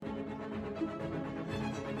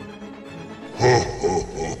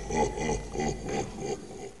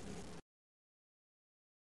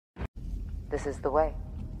This is the way.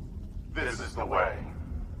 This is the way.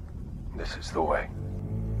 This is the way.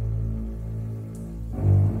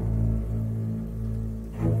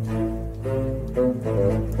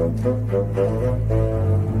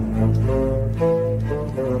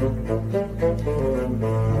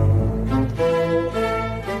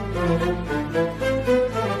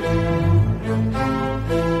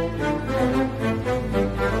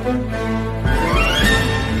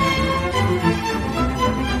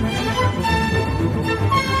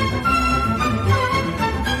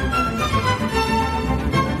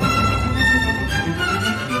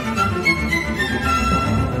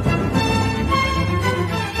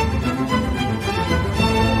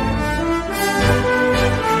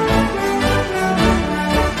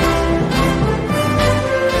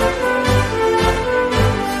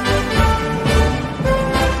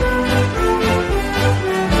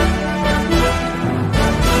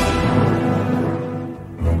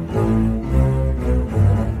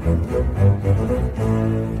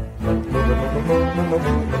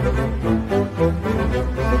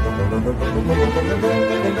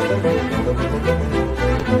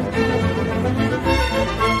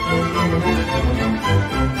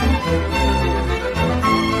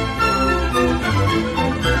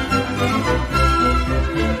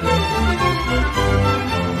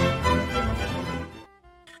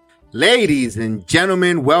 Ladies and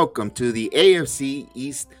gentlemen, welcome to the AFC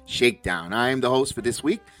East Shakedown. I am the host for this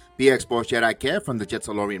week, BX Sports Jedi Care from the Jets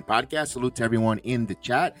Lorien podcast. Salute to everyone in the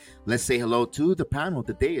chat. Let's say hello to the panel,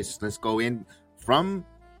 the dais. Let's go in from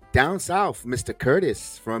down south, Mr.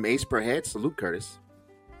 Curtis from Ace Per Head. Salute, Curtis.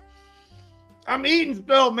 I'm eating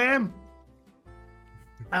still, man.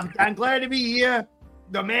 I'm glad to be here.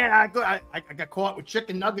 The man, I got caught with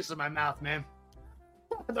chicken nuggets in my mouth, man.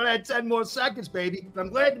 I thought I had 10 more seconds, baby. But I'm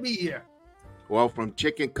glad to be here. Well, from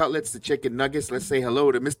chicken cutlets to chicken nuggets, let's say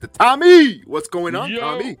hello to Mr. Tommy. What's going on,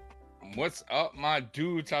 Tommy? What's up, my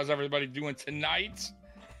dudes? How's everybody doing tonight?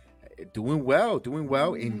 Doing well.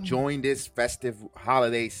 Enjoying this festive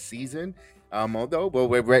holiday season.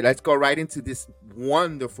 Let's go right into this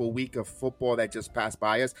wonderful week of football that just passed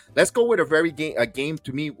by us. Let's go with a game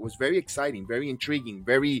to me was very exciting, very intriguing,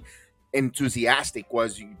 very enthusiastic.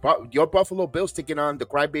 Was your Buffalo Bills taking on the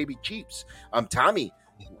crybaby Chiefs? Tommy,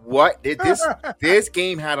 what did this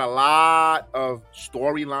game had a lot of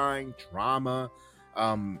storyline, drama,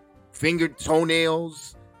 fingered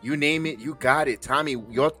toenails, you name it, you got it. Tommy,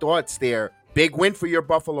 your thoughts there. Big win for your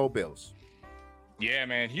Buffalo Bills. Yeah,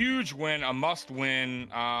 man, huge win, a must win.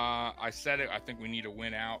 I said it. I think we need a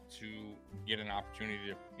win out to get an opportunity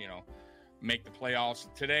to, make the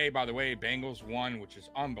playoffs. Today, by the way, Bengals won, which is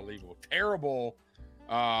unbelievable. Terrible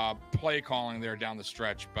play calling there down the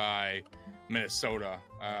stretch by Minnesota.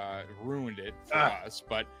 Ruined it for us.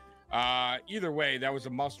 But either way, that was a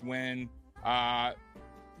must win. By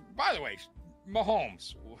the way,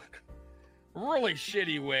 Mahomes, really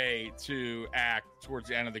shitty way to act towards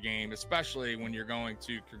the end of the game, especially when you're going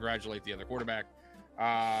to congratulate the other quarterback.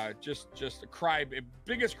 Just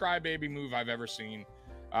biggest crybaby move I've ever seen.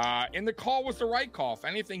 And the call was the right call. If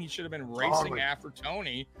anything, he should have been racing after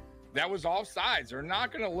Tony. That was offsides. They're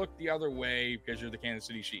not going to look the other way because you're the Kansas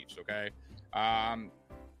City Chiefs, okay?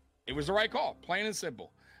 It was the right call, plain and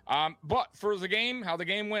simple. But for the game, how the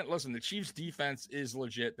game went, listen, the Chiefs' defense is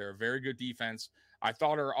legit. They're a very good defense. I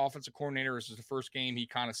thought our offensive coordinator, this is the first game, he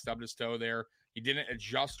kind of stubbed his toe there. He didn't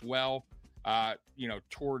adjust well,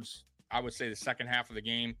 towards, I would say, the second half of the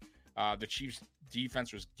game. The Chiefs'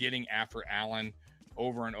 defense was getting after Allen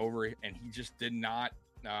over and over, and he just did not,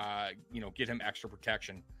 get him extra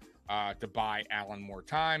protection to buy Allen more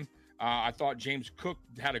time. I thought James Cook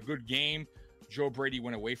had a good game. Joe Brady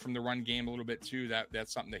went away from the run game a little bit too.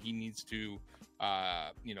 That's something that he needs to,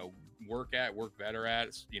 work better at,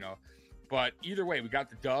 But either way, we got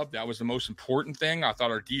the dub. That was the most important thing. I thought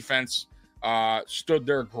our defense stood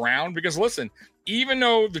their ground because, listen, even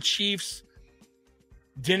though the Chiefs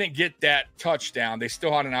didn't get that touchdown, they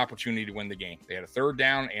still had an opportunity to win the game. They had a third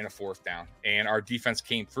down and a fourth down, and our defense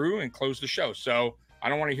came through and closed the show. So I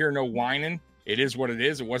don't want to hear no whining. It is what it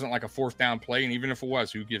is. It wasn't like a fourth down play, and even if it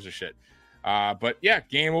was, who gives a shit? But yeah,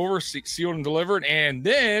 game over, sealed and delivered. And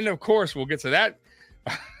then, of course, we'll get to that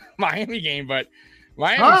Miami game, but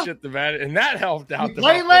Miami shit the bed, and that helped out the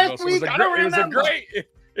Buffalo last Bills. week.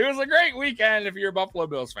 It was a great weekend if you're a Buffalo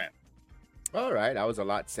Bills fan. All right, that was a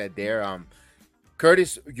lot said there.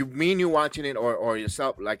 Curtis, you watching it or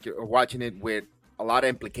yourself, like you're watching it with a lot of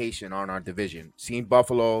implication on our division. Seeing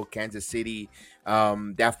Buffalo, Kansas City,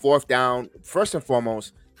 that fourth down, first and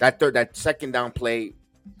foremost, that second down play,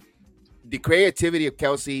 the creativity of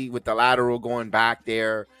Kelsey with the lateral going back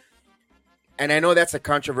there. and I know that's a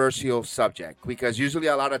controversial subject because usually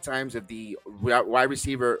a lot of times if the wide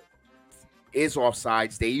receiver is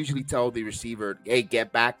offsides, they usually tell the receiver, "Hey,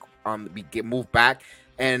 get back move back."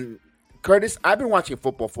 And Curtis, I've been watching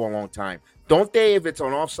football for a long time. Don't they? If it's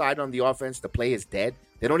on offside on the offense, the play is dead.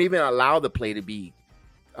 They don't even allow the play to be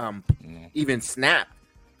even snapped.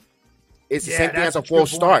 It's the same thing as a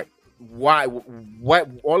false start. Why? What?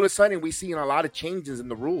 All of a sudden, we're seeing a lot of changes in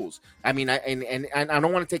the rules. I mean, I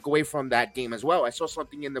don't want to take away from that game as well. I saw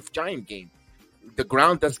something in the Giant game. The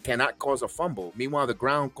ground cannot cause a fumble. Meanwhile, the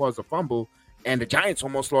ground caused a fumble, and the Giants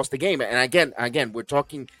almost lost the game. And again, we're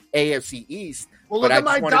talking AFC East. Well, but look I at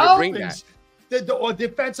my just wanted to bring Dolphins. that. The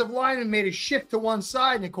defensive lineman made a shift to one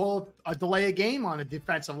side, and they called a delay of game on a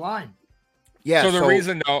defensive line. Yeah. So the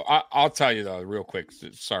reason, though, I'll tell you though, real quick.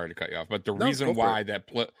 Sorry to cut you off, but the reason why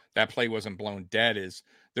that play wasn't blown dead is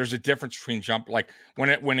there's a difference between jump. Like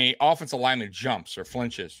when a offensive lineman jumps or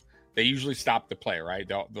flinches, they usually stop the play, right?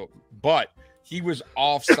 But he was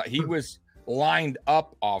offside. He was lined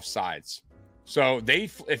up offsides. So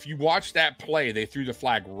if you watch that play, they threw the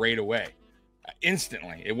flag right away,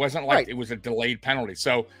 instantly. It wasn't like it was a delayed penalty.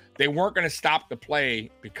 So they weren't going to stop the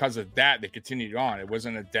play because of that. They continued on. It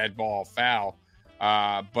wasn't a dead ball foul.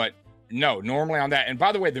 But no, normally on that. And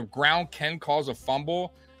by the way, the ground can cause a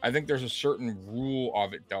fumble. I think there's a certain rule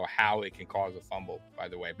of it, though, how it can cause a fumble, by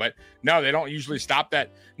the way. But no, they don't usually stop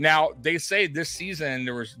that. Now, they say this season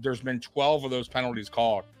there's been 12 of those penalties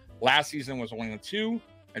called. Last season was only 2.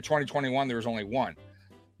 In 2021, there was only 1.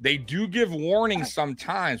 They do give warnings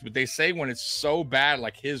sometimes, but they say when it's so bad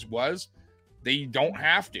like his was, they don't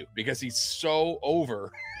have to because he's so over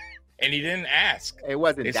and he didn't ask. It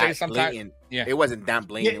wasn't that blatant. Yeah. It wasn't that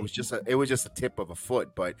blatant. Yeah. It was just a tip of a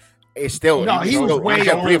foot, but it's still he was way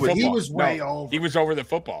over. He was way no, over. He was over the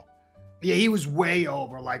football. Yeah, he was way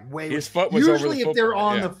over. Like way. His foot was usually over the if they're football,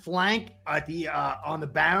 on the flank at the on the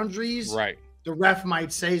boundaries, right? The ref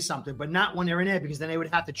might say something, but not when they're in it because then they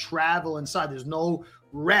would have to travel inside. There's no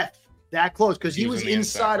ref that close because he was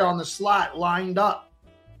inside on the slot lined up.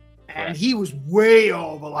 And he was way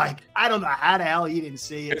over. Like, I don't know how the hell he didn't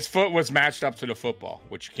see it. His foot was matched up to the football,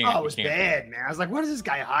 which you can't. Oh, it was bad, man. I was like, what is this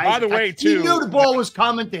guy hiding? By the way, too. He knew the ball was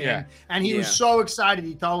coming to him, and he was so excited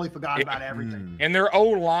he totally forgot about everything. And their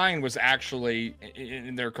O-line was actually,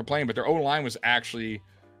 and they're complaining, but their O-line was actually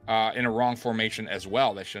in a wrong formation as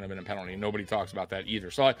well. That shouldn't have been a penalty. Nobody talks about that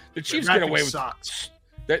either. So the Chiefs get away with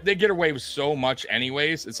they get away with so much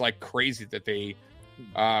anyways. It's like crazy that they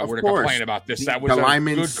were to complain about this. That was a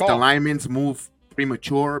good call. The linemen's move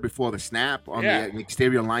premature before the snap on the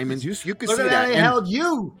exterior linemen. You could see that. They held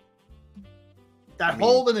you.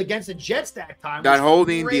 Holding against the Jets that time. That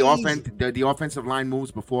holding the offensive line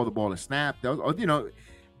moves before the ball is snapped.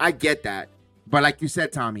 I get that. But like you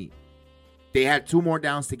said, Tommy, they had 2 more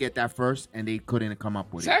downs to get that first, and they couldn't come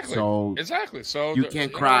up with it. So exactly. So you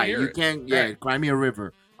can't cry. You can't. Yeah, cry me a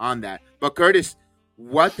river on that. But Curtis,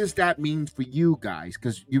 what does that mean for you guys?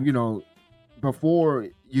 Because before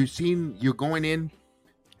you're going in,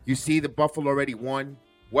 you see the Buffalo already won.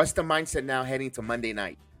 What's the mindset now heading to Monday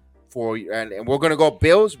night? And we're gonna go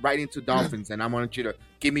Bills right into Dolphins, and I want you to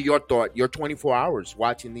give me your thought. Your 24 hours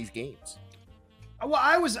watching these games. Well,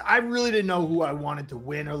 I really didn't know who I wanted to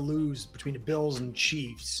win or lose between the Bills and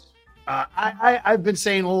Chiefs. I've been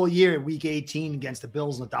saying all year, Week 18 against the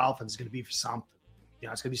Bills and the Dolphins is going to be for something.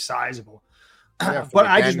 It's going to be sizable. But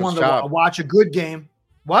I just wanted to watch a good game.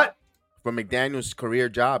 What? For McDaniel's career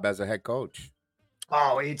job as a head coach.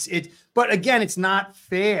 Oh, but again, it's not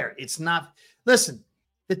fair. It's not. Listen,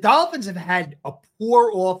 the Dolphins have had a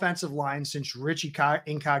poor offensive line since Richie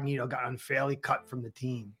Incognito got unfairly cut from the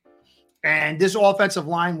team. And this offensive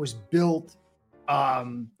line was built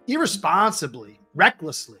irresponsibly,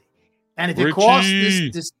 recklessly. And if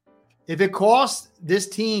it costs this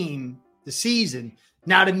team the season,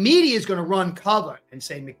 now the media is going to run cover and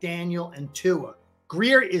say McDaniel and Tua.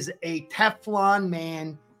 Greer is a Teflon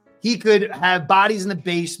man. He could have bodies in the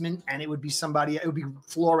basement, and it would be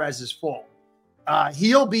Flores' fault.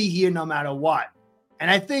 He'll be here no matter what.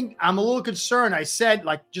 And I think I'm a little concerned. I said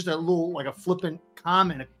just a little a flippant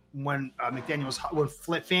comment when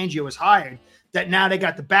Fangio was hired, that now they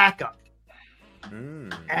got the backup.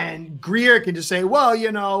 And Greer can just say, well,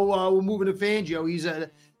 we're moving to Fangio.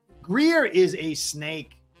 Greer is a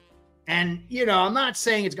snake. And, I'm not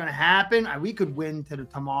saying it's going to happen. We could win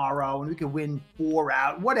tomorrow and we could win 4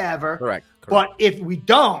 out, whatever. Correct. But if we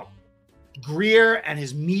don't, Greer and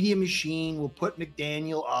his media machine will put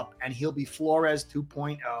McDaniel up and he'll be Flores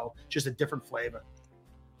 2.0, just a different flavor.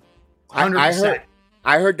 100%.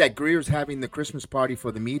 I heard that Greer's having the Christmas party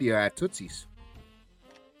for the media at Tootsie's.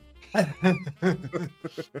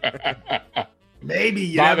 Maybe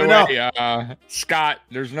you By never the know. way, Scott,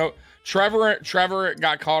 there's no Trevor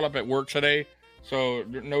got caught up at work today, so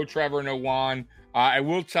no Trevor, no Juan. I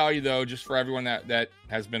will tell you though, just for everyone that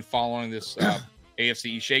has been following this AFC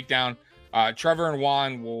East Shakedown, Trevor and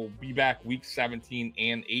Juan will be back week 17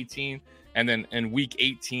 and 18, and then in week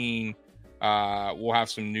 18, we'll have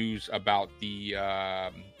some news about the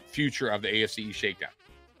future of the AFC East Shakedown.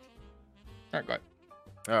 All right, go ahead.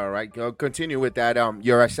 All right, go continue with that.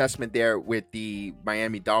 Your assessment there with the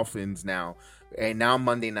Miami Dolphins now, and now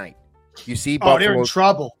Monday night. You see, They're in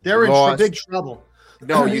trouble. They're in big trouble.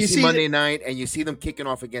 No, you see Monday night, and you see them kicking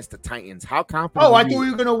off against the Titans. How confident? Oh, I thought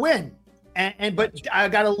we were going to win, but I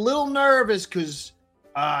got a little nervous because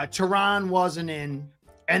Tehran wasn't in,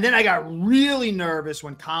 and then I got really nervous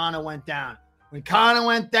when Connor went down. When Connor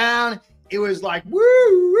went down, it was like woo,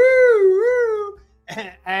 woo, woo,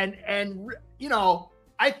 and you know.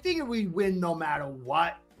 I figured we'd win no matter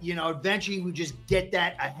what. You know, eventually we just get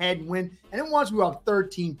that ahead and win. And then once we were up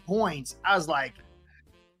 13 points, I was like,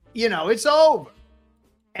 you know, it's over.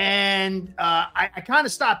 And I kind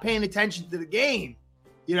of stopped paying attention to the game.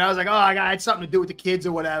 You know, I was like, oh, I had something to do with the kids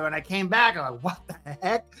or whatever. And I came back. I'm like, what the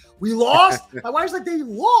heck? We lost? My wife's like, they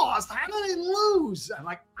lost. How did they lose? I'm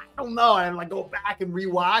like, I don't know. I like go back and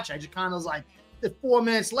rewatch. I just kind of was like, there's 4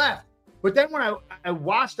 minutes left. But then when I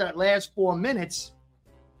watched that last 4 minutes,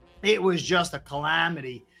 it was just a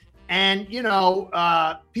calamity. And, you know,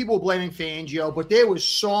 people blaming Fangio, but there was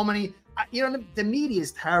so many, you know, the media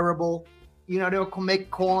is terrible. You know, they'll make a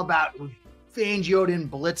call about Fangio didn't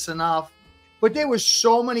blitz enough. But there was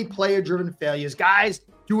so many player-driven failures. Guys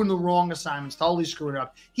doing the wrong assignments, totally screwing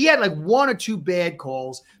up. He had like 1 or 2 bad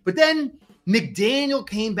calls. But then McDaniel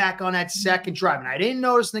came back on that second drive. And I didn't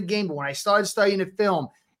notice in the game, but when I started studying the film,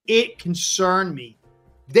 it concerned me.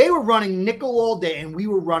 They were running nickel all day, and we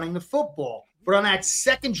were running the football. But on that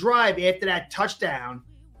second drive after that touchdown,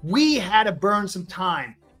 we had to burn some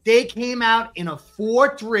time. They came out in a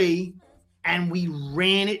 4-3, and we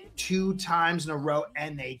ran it 2 times in a row,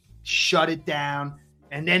 and they shut it down.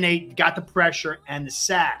 And then they got the pressure and the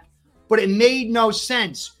sack. But it made no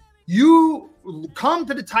sense. You come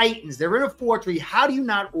to the Titans. They're in a 4-3. How do you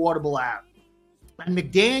not audible out? And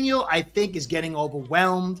McDaniel, I think, is getting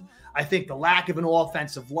overwhelmed. I think the lack of an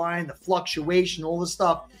offensive line, the fluctuation, all the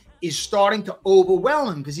stuff is starting to overwhelm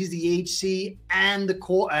him because he's the HC and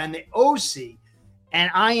the OC. And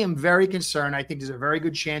I am very concerned. I think there's a very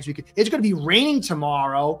good chance it's going to be raining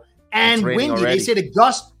tomorrow and windy. Already. They said a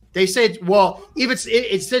gust. They said, well, if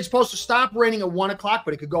it's supposed to stop raining at 1 o'clock,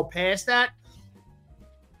 but it could go past that.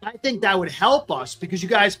 I think that would help us because you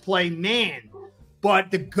guys play man.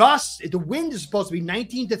 But the wind is supposed to be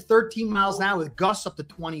 19 to 13 miles an hour with gusts up to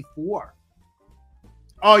 24.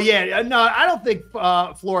 Oh, yeah. No, I don't think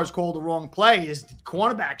Flores called the wrong play. His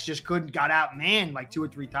cornerbacks just got out man like 2 or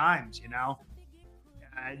 3 times, you know.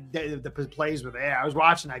 The plays were there. I was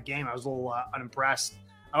watching that game. I was a little unimpressed.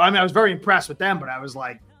 I mean, I was very impressed with them, but I was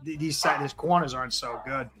like, these corners aren't so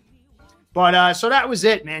good. But so that was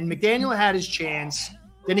it, man. McDaniel had his chance.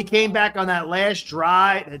 Then he came back on that last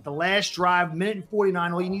drive. At the last drive,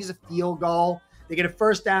 1:49, all you need is a field goal. They get a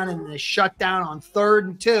first down and they shut down on 3rd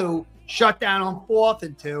and 2, shut down on 4th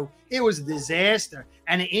and 2. It was a disaster.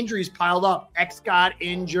 And the injuries piled up. X got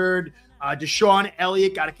injured. Deshaun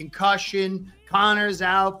Elliott got a concussion. Connor's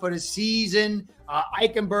out for the season.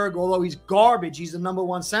 Eichenberg, although he's garbage, he's the number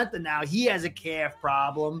 1 center now. He has a calf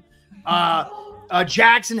problem.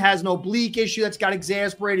 Jackson has an oblique issue that's got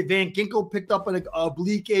exasperated. Van Ginkel picked up an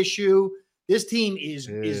oblique issue. This team is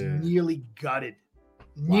nearly gutted.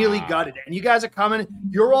 Nearly gutted. And you guys are coming.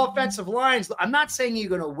 Your offensive lines, I'm not saying you're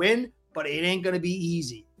going to win, but it ain't going to be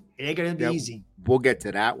easy. It ain't going to be easy. We'll get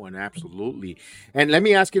to that one, absolutely. And let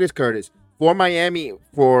me ask you this, Curtis. For Miami,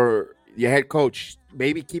 for your head coach,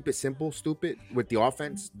 maybe keep it simple, stupid, with the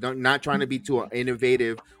offense. Not trying to be too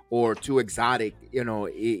innovative or too exotic,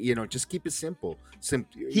 just keep it simple.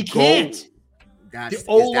 He can't. The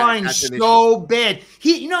O-line's so bad.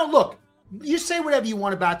 Look, you say whatever you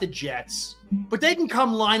want about the Jets, but they can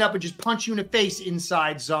come line up and just punch you in the face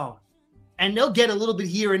inside zone. And they'll get a little bit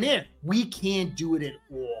here and there. We can't do it at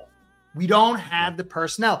all. We don't have the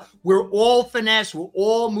personnel. We're all finesse. We're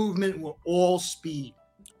all movement. We're all speed.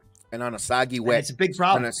 And on a soggy wet, it's a big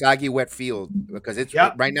problem. On a soggy wet field because it's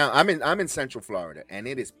right now. I'm in Central Florida and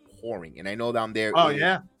it is pouring, and I know down there. Oh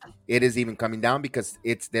yeah, it is even coming down because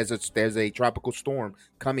there's a tropical storm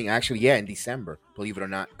coming. Actually, in December, believe it or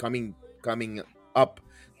not, coming up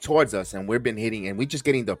towards us, and we've been hitting, and we're just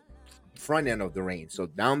getting the front end of the range. So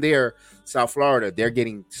down there, South Florida, they're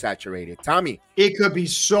getting saturated. Tommy, it could be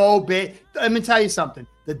so big. Let me tell you something.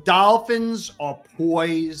 The Dolphins are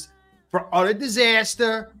poised for utter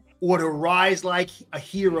disaster or to rise like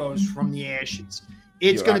heroes from the ashes.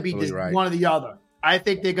 It's going to be right. one or the other. I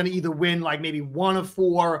think they're going to either win like maybe 1 of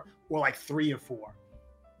 4 or like 3 of 4.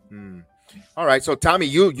 All right. So Tommy,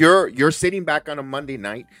 you're sitting back on a Monday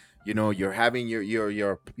night. You know, you're having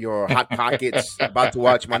your hot pockets, about to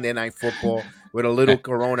watch Monday Night Football with a little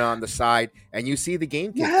Corona on the side, and you see the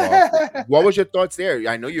game kick off. What was your thoughts there?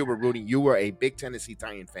 I know you were rooting. You were a big Tennessee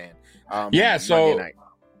Titan fan.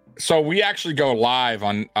 So we actually go live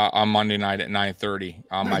on Monday night at 9:30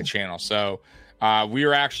 on my channel. So we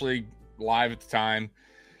were actually live at the time,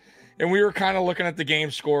 and we were kind of looking at the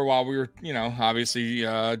game score while we were, obviously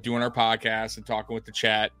doing our podcast and talking with the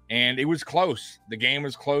chat. And it was close. The game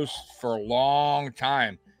was close for a long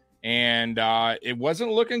time, and it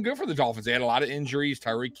wasn't looking good for the Dolphins. They had a lot of injuries.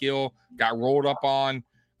 Tyreek Hill got rolled up on.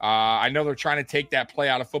 I know they're trying to take that play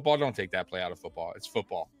out of football. Don't take that play out of football. It's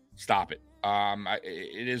football. Stop it.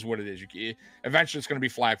 It is what it is. Eventually, it's going to be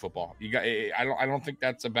flag football. I don't think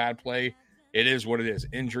that's a bad play. It is what it is.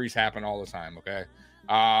 Injuries happen all the time. Okay.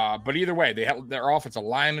 But either way, their offensive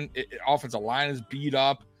line is beat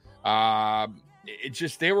up.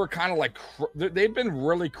 They were kind of like they've been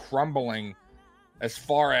really crumbling as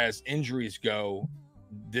far as injuries go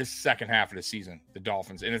this second half of the season, the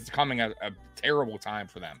Dolphins, and it's coming at a terrible time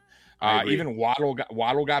for them. Even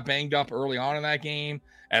Waddle got banged up early on in that game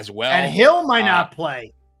as well, and Hill might not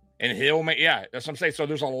play. And Hill that's what I'm saying. So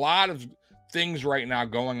there's a lot of things right now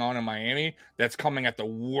going on in Miami that's coming at the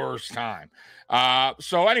worst time.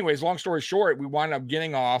 So anyways, long story short, we wound up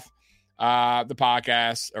getting off the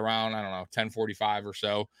podcast around, 10:45 or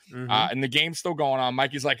so. And the game's still going on.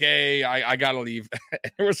 Mikey's like, hey, I got to leave.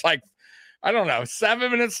 It was like,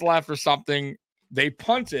 7 minutes left or something. They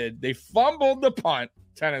punted. They fumbled the punt,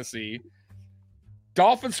 Tennessee.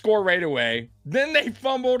 Dolphins score right away. Then they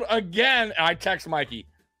fumbled again. And I text Mikey,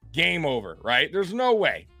 game over, right? There's no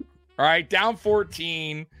way. All right, down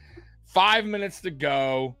 14, 5 minutes to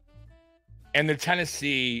go, and the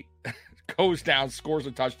Tennessee goes down, scores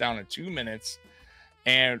a touchdown in 2 minutes,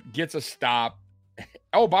 and gets a stop.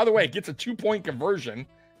 Oh, by the way, gets a 2-point conversion,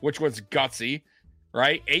 which was gutsy,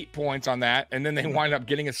 right? 8 points on that, and then they wind up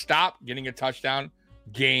getting a stop, getting a touchdown.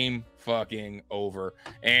 Game fucking over.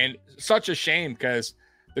 And such a shame because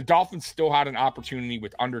the Dolphins still had an opportunity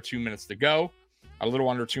with under 2 minutes to go, a little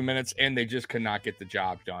under 2 minutes, and they just could not get the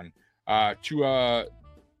job done.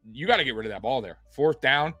 You got to get rid of that ball there. 4th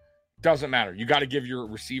down, doesn't matter. You got to give your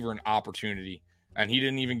receiver an opportunity, and he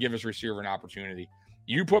didn't even give his receiver an opportunity.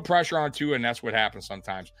 You put pressure on Tua, and that's what happens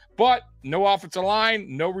sometimes. But no offensive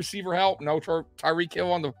line, no receiver help, no Tyreek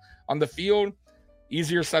Hill on the field.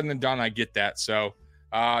 Easier said than done. I get that. So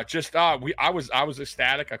I was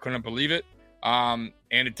ecstatic. I couldn't believe it. And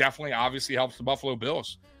it definitely obviously helps the Buffalo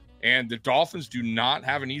Bills. And the Dolphins do not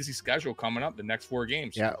have an easy schedule coming up the next 4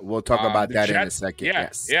 games. Yeah, we'll talk about that in a second. Yeah,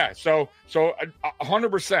 yes. Yeah. So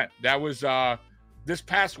 100%. That was this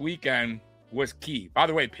past weekend was key. By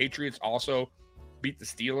the way, Patriots also beat the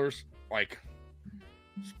Steelers. Like,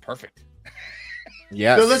 it's perfect.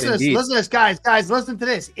 Yes, so listen to this, guys. Listen to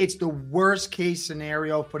this. It's the worst case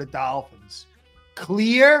scenario for the Dolphins.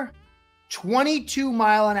 Clear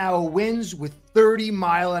 22-mile-an-hour winds with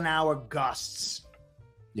 30-mile-an-hour gusts.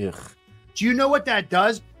 Ugh. Do you know what that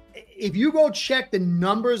does? If you go check the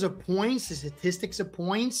numbers of points, the statistics of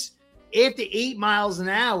points, after 8 miles an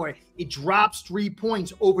hour, it drops 3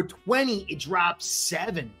 points. Over 20, it drops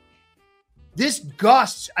 7. This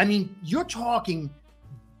gusts, you're talking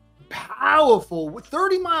powerful.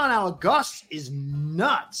 30-mile-an-hour gusts is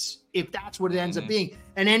nuts if that's what it ends up being.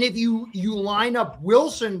 And then if you line up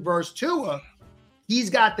Wilson versus Tua, he's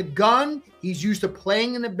got the gun. He's used to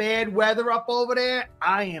playing in the bad weather up over there.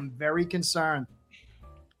 I am very concerned.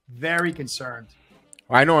 Very concerned.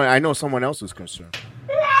 I know someone else who's concerned.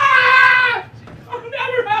 I'll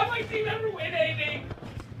never have my team ever win anything.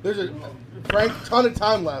 There's a ton of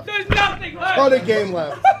time left. There's nothing left. Ton of game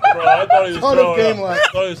left. Bro, I thought he was Ton throwing of game up. left.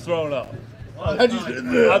 I thought he was throwing up. I just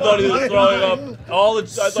I thought he was throwing up all the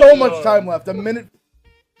so much time left. A minute.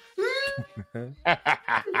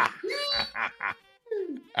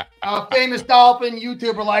 A famous Dolphin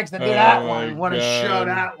YouTuber likes to do that one. What a show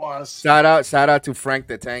that was. Shout out to Frank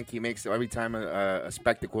the Tank. He makes every time a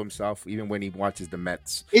spectacle himself, even when he watches the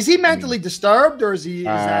Mets. Is he mentally disturbed, or is he?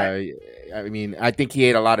 I think he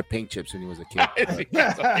ate a lot of pink chips when he was a kid.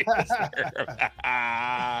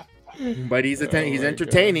 But he's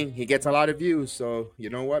entertaining. God. He gets a lot of views, so you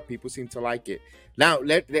know what? People seem to like it. Now,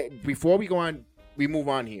 before we go on we move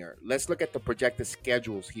on here, let's look at the projected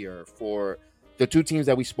schedules here for the two teams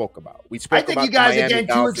that we spoke about. I think you guys are getting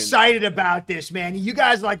too Dolphins. excited about this, man. You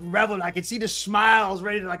guys like reveled. I can see the smiles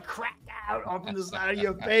ready to like crack out off the side of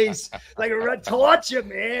your face, like a torture,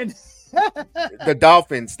 man. The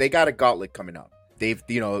Dolphins, they got a gauntlet coming up. They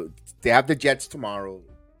have the Jets tomorrow,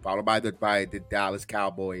 followed by the Dallas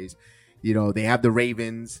Cowboys. They have the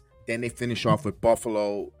Ravens. Then they finish off with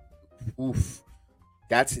Buffalo. Oof,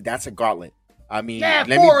 that's a gauntlet. I mean, Yeah,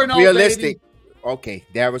 let me 4-0, realistic. baby. Okay,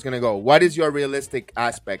 there I was gonna go. What is your realistic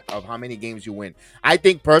aspect of how many games you win? I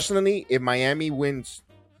think personally, if Miami wins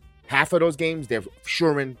half of those games, they're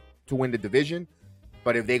sure to win the division.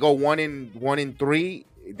 But if they go 1-3,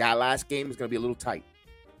 that last game is gonna be a little tight.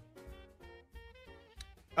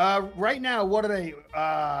 Right now, what are they?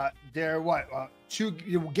 They're what? 2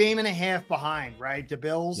 game and a half behind, right? The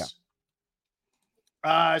Bills.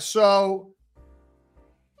 Yeah. So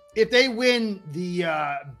if they win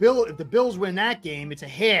if the Bills win that game, it's a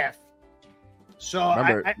half. So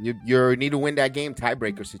remember, you need to win that game,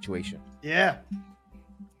 tiebreaker situation. Yeah.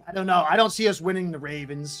 I don't know. I don't see us winning the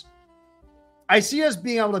Ravens. I see us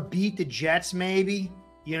being able to beat the Jets, maybe.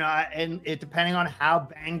 And it depending on how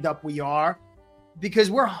banged up we are,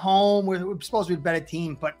 because we're home. We're supposed to be a better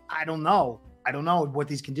team, but I don't know. I don't know what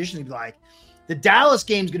these conditions will be like. The Dallas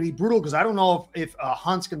game is going to be brutal because I don't know if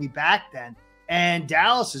Hunt's going to be back then. And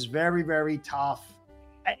Dallas is very, very tough.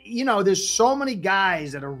 There's so many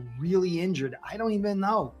guys that are really injured. I don't even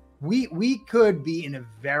know. We could be in a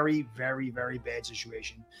very, very, very bad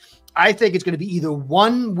situation. I think it's going to be either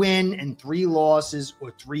 1 win and 3 losses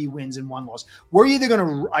or 3 wins and 1 loss. We're either going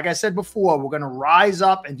to, like I said before, we're going to rise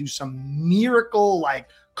up and do some miracle, like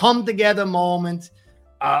come together moment,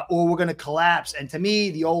 or we're going to collapse. And to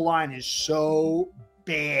me, the O-line is so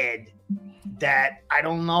bad that I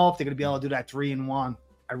don't know if they're going to be able to do that 3-1.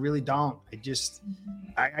 I really don't.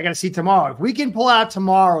 I got to see tomorrow. If we can pull out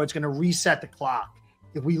tomorrow, it's going to reset the clock.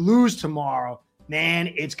 If we lose tomorrow,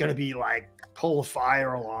 man, it's going to be like pull the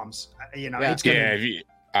fire alarms. It's going to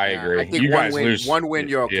I agree. I think you guys win, lose. 1 win,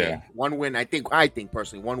 you're okay. Yeah. 1 win, I think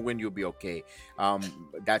personally, 1 win, you'll be okay.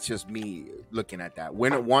 That's just me looking at that.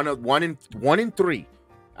 Win 1-3.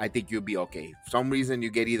 I think you'll be okay. For some reason, you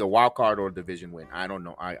get either wild card or division win. I don't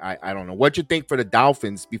know. I don't know what you think for the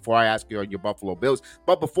Dolphins before I ask you on your Buffalo Bills.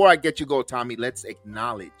 But before I get you go, Tommy, let's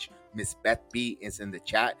acknowledge Miss Beth B is in the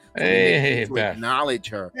chat. So Hey, to Beth. acknowledge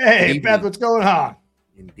her. Hey, Maybe. Beth, what's going on?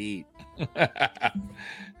 Indeed.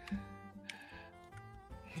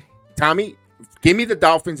 Tommy, give me the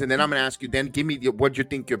Dolphins, and then I'm going to ask you. Then give me what you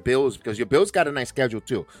think your Bills, because your Bills got a nice schedule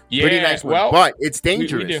too. Pretty nice one, but it's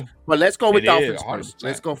dangerous. we do. But let's go with It Dolphins is, first. 100%.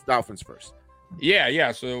 Let's go with Dolphins first.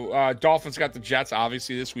 Yeah. So Dolphins got the Jets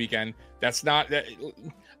obviously this weekend. That's not that.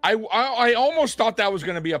 I almost thought that was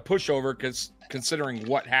going to be a pushover because considering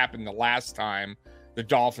what happened the last time the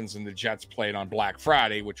Dolphins and the Jets played on Black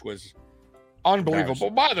Friday, which was unbelievable.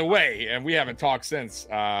 By the way, and we haven't talked since,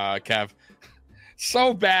 Kev.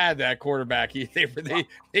 So bad that quarterback.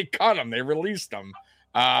 They cut him. They released him.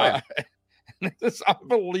 It's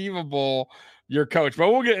unbelievable. Your coach, but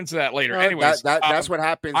we'll get into that later. Anyways, that's what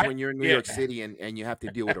happens when you're in New yeah. York City and you have to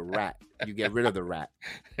deal with a rat. You get rid of the rat.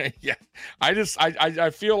 Yeah, I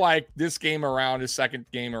feel like this game around, his second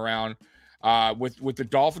game around, with the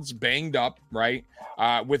Dolphins banged up, right?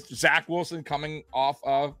 With Zach Wilson coming off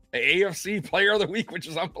of the AFC Player of the Week, which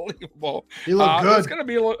is unbelievable. He looked good. It's going to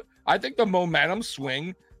be a little. I think the momentum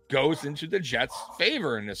swing goes into the Jets'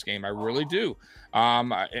 favor in this game. I really do.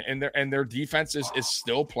 And their defense is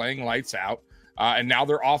still playing lights out. And now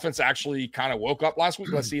their offense actually kind of woke up last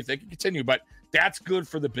week. Let's see if they can continue. But that's good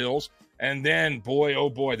for the Bills. And then, boy, oh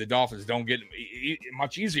boy, the Dolphins don't get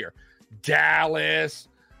much easier. Dallas,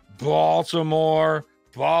 Baltimore,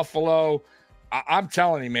 Buffalo. I'm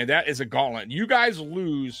telling you, man, that is a gauntlet. You guys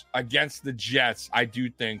lose against the Jets, I do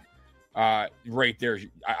think, right there.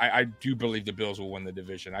 I do believe the Bills will win the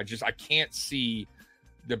division. I can't see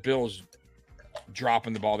the Bills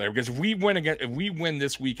dropping the ball there, because if we win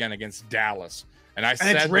this weekend against Dallas, and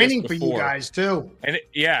it's raining for you guys too, and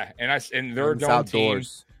they're a dome team,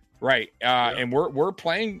 right? And we're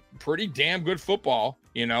playing pretty damn good football,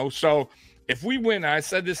 So if we win, I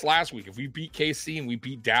said this last week, if we beat KC and we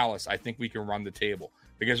beat Dallas, I think we can run the table,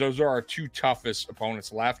 because those are our 2 toughest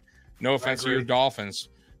opponents left. No offense to your Dolphins,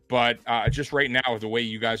 but just right now with the way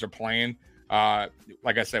you guys are playing,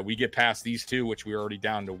 like I said, we get past these 2, which we're already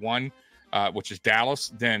down to 1. Which is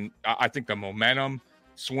Dallas, then I think the momentum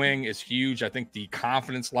swing is huge. I think the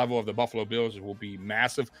confidence level of the Buffalo Bills will be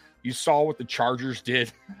massive. You saw what the Chargers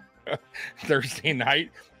did Thursday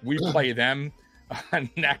night. We play them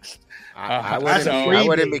next. That's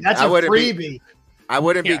a freebie. I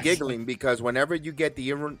wouldn't Yes. be giggling because whenever you get the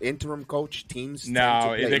interim coach, teams No, tend to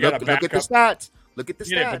play. they got a look at the backup. stats. Look at the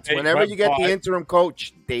Yeah, but stats. Whenever you get the but- interim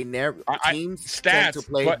coach, they never teams tend to stats,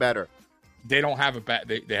 play but- better. They don't have a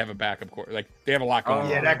they have a backup quarter. Like they have a lot going on.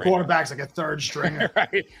 Yeah, that right quarterback's like a third stringer. now.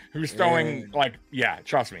 Right? Who's throwing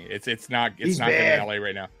trust me, it's not He's good bad. in LA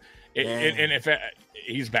right now. Yeah. And if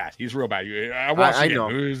he's bad, he's real bad. I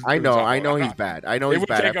know. I know he's bad. I know It he's would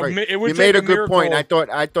bad. take a- it would You made a take a good point. I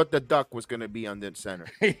miracle. thought the duck was going to be on the center.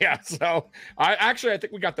 Yeah, so I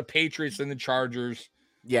think we got the Patriots and the Chargers.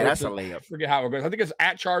 Yeah, Or that's a the- layup. I forget how it goes. I think it's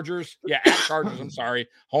at Chargers. Yeah, at Chargers. I'm sorry.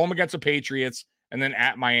 Home against the Patriots, and then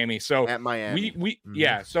at Miami. So At Miami.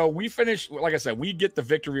 yeah. So we finished. Like I said, we get the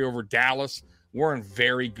victory over Dallas. We're in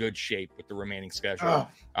very good shape with the remaining schedule. Oh.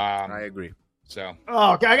 I agree. So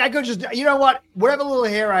Oh, I could just, you know what? Whatever little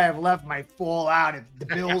hair I have left might fall out if the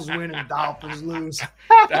Bills win and the Dolphins lose.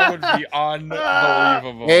 that would be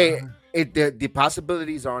unbelievable. Hey, the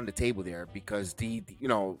possibilities are on the table there because the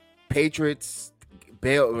Patriots.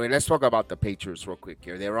 Bill, let's talk about the Patriots real quick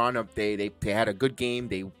here. They're on up. They had a good game.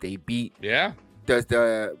 They beat Yeah.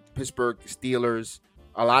 the Pittsburgh Steelers.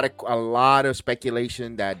 A lot of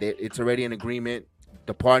speculation that it's already an agreement.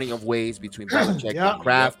 The parting of ways between Belichick Yeah. and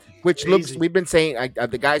Kraft, which Crazy. looks. We've been saying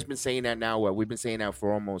the guy's been saying that now. We've been saying that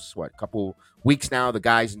for almost a couple weeks now. The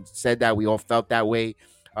guys said that we all felt that way.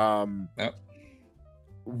 Yep.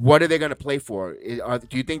 What are they going to play for?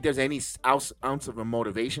 Do you think there's any ounce of a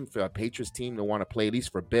motivation for a Patriots team to want to play, at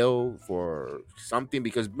least for Bill, for something?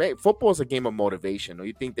 Because football is a game of motivation. Or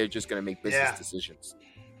you think they're just going to make business decisions?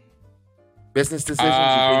 Business decisions?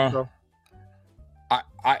 You think so?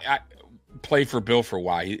 I play for Bill for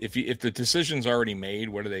why? If the decision's already made,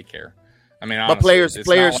 what do they care? I mean, But honestly, players it's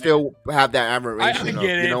not still have that I admiration. get of,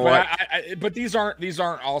 it, you know but what? but these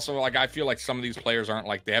aren't also like I feel like some of these players aren't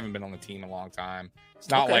like they haven't been on the team a long time. It's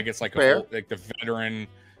not Okay, like it's like fair. like the veteran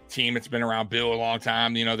team that's been around Bill a long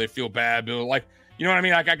time. You know, they feel bad. Bill, like you know what I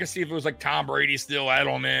mean. Like I can see if it was like Tom Brady, still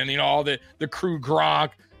Edelman, you know, all the crew Gronk.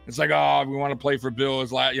 It's like oh, we want to play for Bill.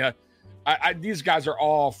 It's like yeah. These guys are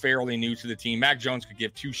all fairly new to the team. Mac Jones could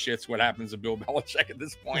give two shits what happens to Bill Belichick at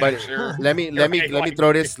this point. I'm But sure. let me Like-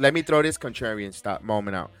 throw this contrarian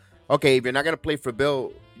moment out. Okay, if you're not gonna play for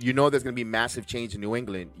Bill, you know there's gonna be massive change in New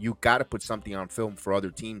England. You got to put something on film for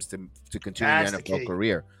other teams to continue That's your the NFL key.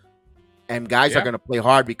 career. And guys are Yeah. gonna play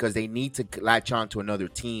hard because they need to latch on to another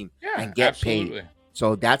team Yeah, and get absolutely. paid.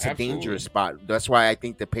 So that's a Absolutely. dangerous spot. That's why I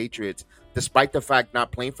think the Patriots, despite the fact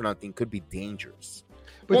not playing for nothing, could be dangerous.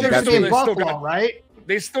 But Well, they're that's going to what be they still Buffalo, got- right?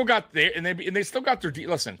 They still got their and they still got their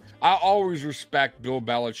listen. I always respect Bill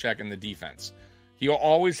Belichick and the defense. He'll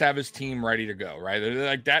always have his team ready to go, right?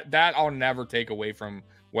 Like that I'll never take away from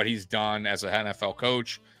what he's done as an NFL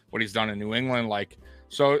coach, what he's done in New England. Like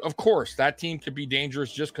so, of course, that team could be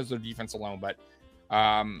dangerous just because of their defense alone. But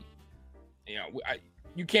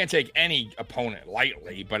you can't take any opponent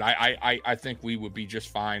lightly. But I think we would be just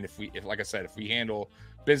fine if like I said, if we handle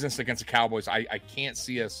business against the Cowboys. I can't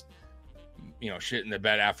see us, shit in the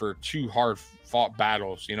bed after two hard fought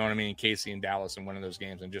battles, you know what I mean, Casey and Dallas and winning those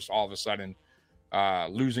games and just all of a sudden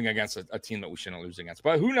losing against a team that we shouldn't lose against.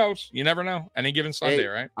 But who knows? You never know. Any given Sunday, Hey,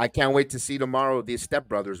 right? I can't wait to see tomorrow the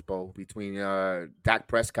stepbrothers bowl between Dak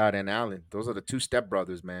Prescott and Allen. Those are the two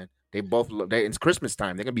stepbrothers, man. They both it's Christmas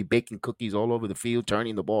time. They're gonna be baking cookies all over the field,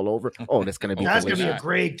 turning the ball over. Oh, that's gonna be That's going to be delicious. a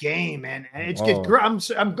great game, man. And it's Oh.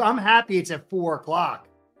 I'm happy it's at 4:00.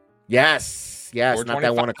 Yes, not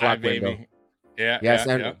that 1 o'clock baby. window. Yeah. Yes,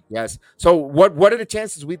 yeah, and yeah. yes. So what are the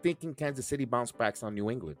chances we thinking Kansas City bounce backs on New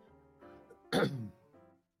England?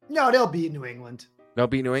 No, they'll beat New England. They'll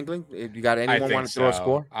be New England. If you got I anyone think want to throw a so.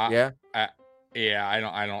 score? Yeah. Yeah, I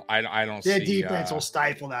don't Their see defense will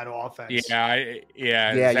stifle that offense. Yeah,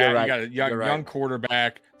 Yeah, Zach, you're right. You got a young, You're right. young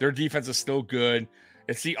quarterback. Their defense is still good.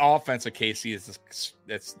 It's the offense of KC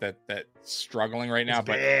that's struggling right now, It's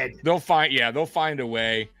but bad. they'll find a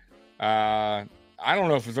way. I don't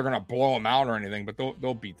know if they're going to blow them out or anything, but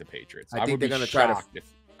they'll beat the Patriots. I I think would they're be gonna try to- shocked if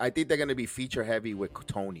I think they're gonna be feature heavy with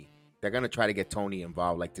Tony. They're gonna try to get Tony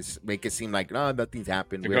involved, like to make it seem like no, nothing's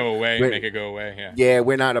happened. to We're- go away, we're- make it go away. Yeah. Yeah,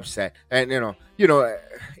 we're not upset, and it'll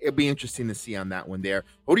be interesting to see on that one there.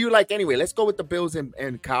 Who do you like anyway? Let's go with the Bills and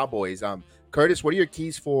Cowboys. Curtis, what are your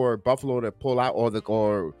keys for Buffalo to pull out,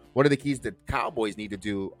 or what are the keys that Cowboys need to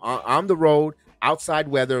do on the road, outside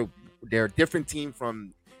weather? They're a different team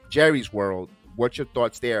from Jerry's world. What's your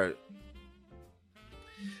thoughts there?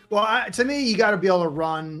 Well, to me, you got to be able to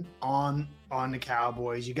run on the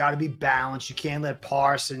Cowboys. You got to be balanced. You can't let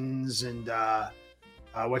Parsons and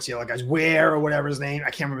what's the other guy's Ware or whatever his name.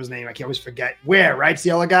 I can't remember his name. I can always forget. Ware, right? It's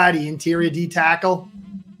the other guy, the interior D tackle.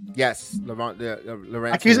 Yes, Lorenzo.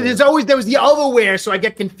 Because there was the other wear, so I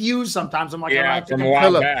get confused sometimes. I'm like, Yeah, all right, from a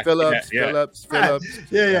while back. Phillips.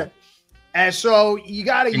 yeah. And so you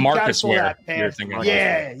gotta Marcus slow Ware. that You're pass. thinking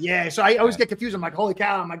Marcus Yeah. So I always get confused. I'm like, holy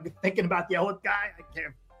cow, I'm like thinking about the other guy. I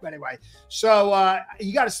can't. Anyway, so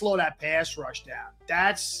you got to slow that pass rush down.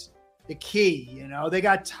 That's the key. You know, they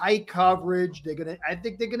got tight coverage. I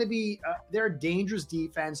think they're gonna be. They're a dangerous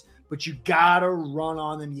defense, but you gotta run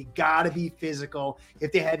on them. You gotta be physical.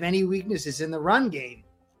 If they have any weaknesses in the run game,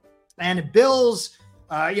 and the Bills,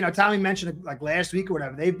 Tommy mentioned it like last week or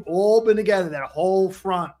whatever. They've all been together, that whole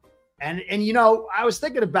front. And I was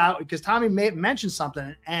thinking about, because Tommy mentioned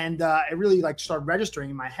something, and it really like started registering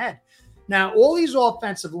in my head. Now, all these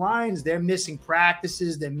offensive lines, they're missing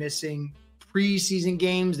practices, they're missing preseason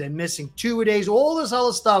games, they're missing two-a-days, all this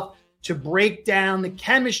other stuff to break down the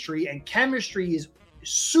chemistry, and chemistry is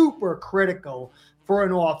super critical for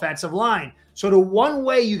an offensive line. So the one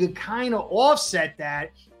way you could kind of offset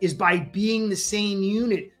that is by being the same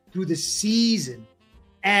unit through the season.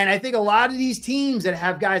 And I think a lot of these teams that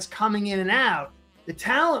have guys coming in and out, the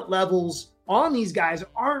talent levels on these guys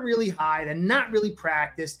aren't really high. They're not really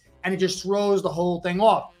practiced, and it just throws the whole thing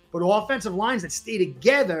off. But offensive lines that stay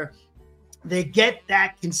together, they get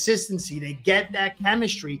that consistency, they get that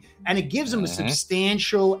chemistry, and it gives them a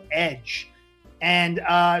substantial edge. And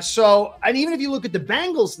even if you look at the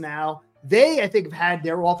Bengals now, they, I think, have had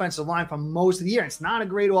their offensive line for most of the year. It's not a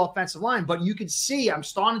great offensive line, but you can see, I'm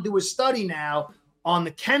starting to do a study now on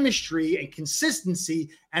the chemistry and consistency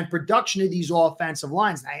and production of these offensive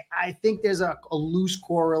lines. I think there's a loose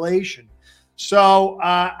correlation. So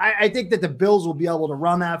I think that the Bills will be able to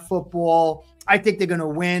run that football. I think they're going to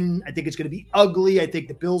win. I think it's going to be ugly. I think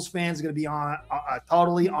the Bills fans are going to be on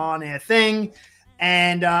totally on their thing.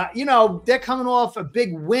 And, they're coming off a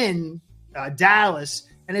big win, Dallas,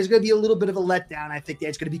 and there's going to be a little bit of a letdown. I think that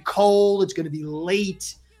it's going to be cold. It's going to be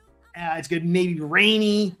late. It's going to be maybe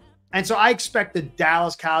rainy. And so I expect the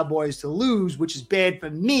Dallas Cowboys to lose, which is bad for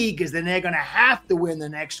me because then they're going to have to win the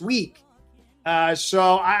next week.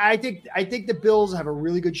 So I think the Bills have a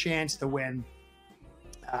really good chance to win.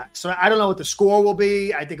 So I don't know what the score will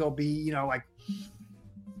be. I think it'll be,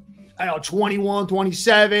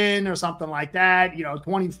 21-27 or something like that,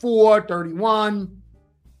 24-31.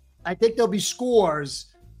 I think there'll be scores.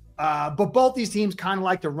 But both these teams kind of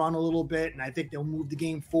like to run a little bit, and I think they'll move the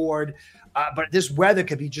game forward. But this weather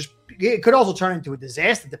could be it could also turn into a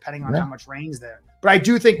disaster depending on how much rain's there. But I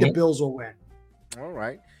do think the Bills will win. All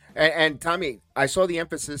right. And Tommy, I saw the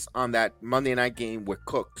emphasis on that Monday night game with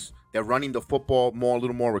Cooks. They're running the football a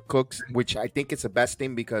little more with Cooks, which I think is the best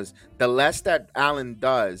thing because the less that Allen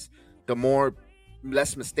does, the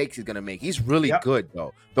less mistakes he's going to make. He's really good,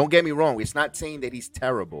 though. Don't get me wrong. It's not saying that he's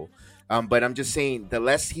terrible. But I'm just saying the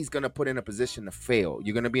less he's going to put in a position to fail,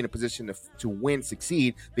 you're going to be in a position to win,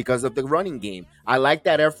 succeed because of the running game. I like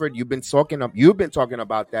that effort. You've been talking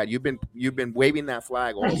about that. You've been waving that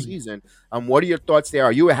flag all season. What are your thoughts there?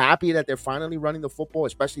 Are you happy that they're finally running the football,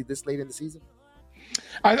 especially this late in the season?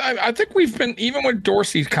 I think we've been, even when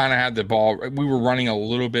Dorsey kind of had the ball, we were running a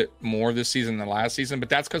little bit more this season than last season, but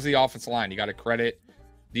that's because of the offensive line. You got to credit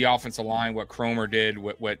the offensive line, what Cromer did,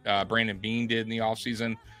 what Brandon Beane did in the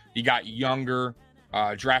offseason. You got younger,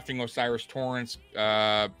 drafting Osiris Torrance,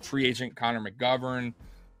 free agent Connor McGovern.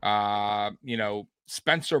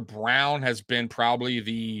 Spencer Brown has been probably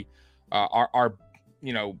the our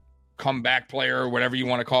comeback player, whatever you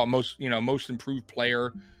want to call it, most improved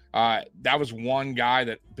player. That was one guy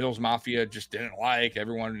that Bills Mafia just didn't like.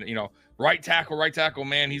 Everyone, right tackle,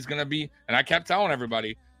 man, he's gonna be. And I kept telling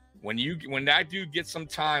everybody, when that dude gets some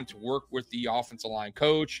time to work with the offensive line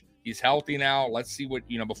coach. He's healthy now. Let's see what,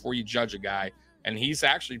 before you judge a guy. And he's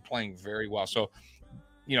actually playing very well. So,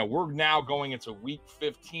 we're now going into week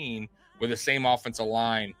 15 with the same offensive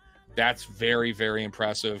line. That's very, very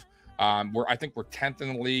impressive. I think we're 10th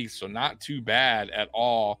in the league, so not too bad at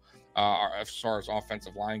all as far as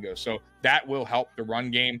offensive line goes. So that will help the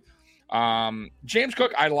run game. James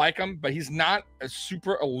Cook, I like him, but he's not a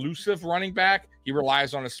super elusive running back. He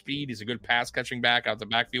relies on his speed. He's a good pass catching back out the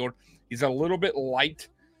backfield. He's a little bit light.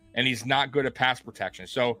 And he's not good at pass protection.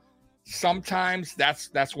 So sometimes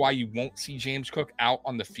that's why you won't see James Cook out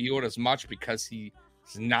on the field as much because he's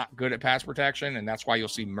not good at pass protection. And that's why you'll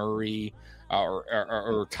see Murray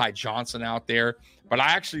or Ty Johnson out there. But I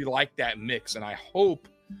actually like that mix. And I hope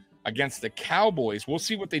against the Cowboys, we'll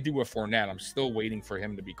see what they do with Fournette. I'm still waiting for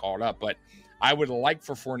him to be called up. But I would like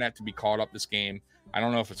for Fournette to be called up this game. I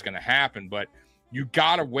don't know if it's going to happen. But you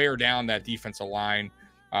got to wear down that defensive line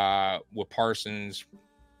with Parsons,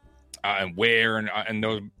 and Ware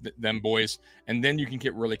and them boys, and then you can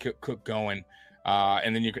get really Cook going.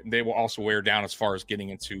 And then they will also wear down as far as getting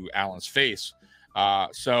into Allen's face.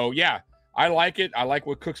 So yeah, I like it. I like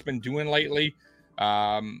what Cook's been doing lately.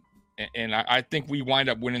 And I think we wind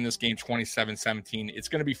up winning this game 27-17. It's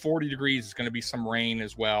going to be 40 degrees. It's going to be some rain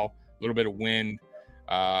as well, a little bit of wind.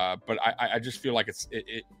 But I just feel like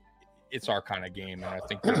it's our kind of game. And I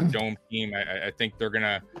think the dome team, I think they're going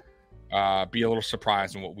to be a little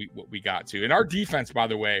surprised in what we got to. And our defense, by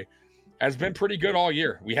the way, has been pretty good all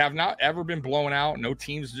year. We have not ever been blown out. No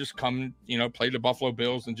teams just come, play the Buffalo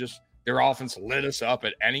Bills and just their offense lit us up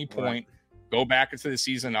at any point. Right. Go back into the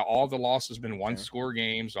season. All the losses have been one-score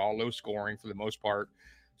games, all low scoring for the most part.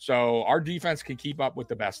 So our defense can keep up with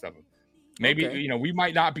the best of them. Maybe, we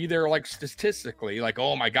might not be there like statistically, like,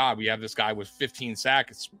 oh my God, we have this guy with 15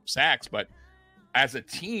 sacks, but as a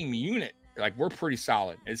team unit, like we're pretty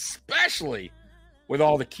solid, especially with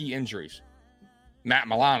all the key injuries. Matt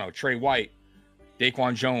Milano, Trey White,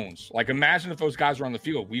 Daquan Jones. Like, imagine if those guys were on the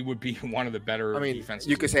field, we would be one of the better defenses.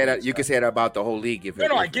 You could say that. You could say that about the whole league.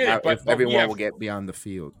 I get it. But everyone will get beyond the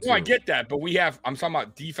field. No, I get that. But I'm talking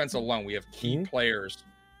about defense alone. We have key players.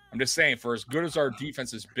 I'm just saying, for as good as our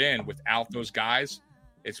defense has been without those guys,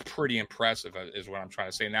 it's pretty impressive, is what I'm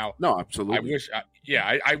trying to say. Now, no, absolutely.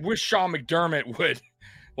 I wish Sean McDermott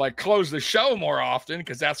would close the show more often,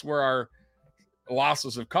 because that's where our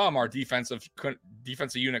losses have come. Our defensive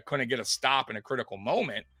unit couldn't get a stop in a critical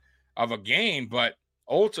moment of a game, but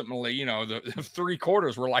ultimately, the 3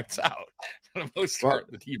 quarters were lights out for the most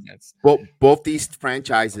part. The defense. Well, both these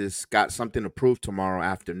franchises got something to prove tomorrow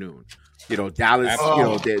afternoon. Dallas.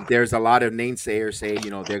 There's a lot of naysayers say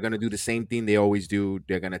they're going to do the same thing they always do.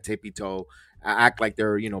 They're going to tippy toe, act like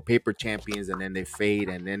they're paper champions, and then they fade.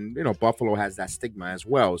 And then Buffalo has that stigma as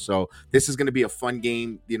well. So this is going to be a fun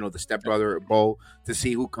game. The stepbrother bowl, to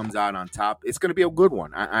see who comes out on top. It's going to be a good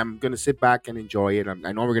one. I'm going to sit back and enjoy it.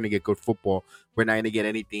 I know we're going to get good football. We're not going to get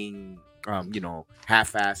anything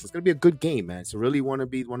half-assed. It's going to be a good game, man. So really want to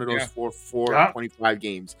be one of those 4-25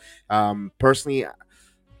 games. Personally,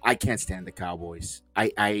 I can't stand the Cowboys.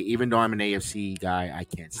 I even though I'm an AFC guy, I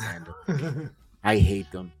can't stand them. I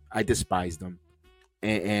hate them. I despise them,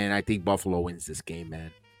 and I think Buffalo wins this game,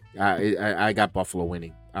 man. I got Buffalo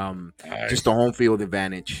winning. Just the home field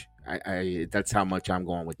advantage. That's how much I'm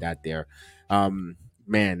going with that there.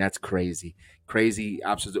 Man, that's crazy.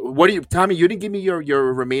 What do you, Tommy? You didn't give me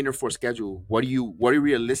your remainder for schedule. What do you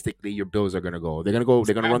realistically your Bills are going to go? They're going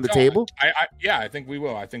to run the table. I think we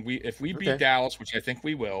will. I think if we beat Dallas, which I think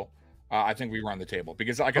we will, I think we run the table,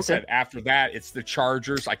 because like I said, after that it's the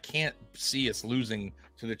Chargers. I can't see us losing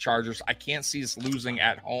to the Chargers. I can't see us losing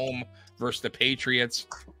at home versus the Patriots.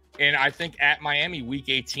 And I think at Miami, Week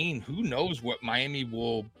 18, who knows what Miami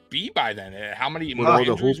will be by then? How many more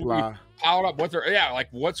injuries will be piled up?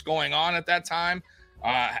 What's going on at that time?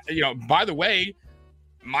 By the way,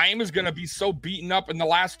 Miami's going to be so beaten up in the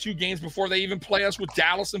last 2 games before they even play us with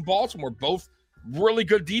Dallas and Baltimore, both really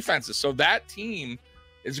good defenses. So that team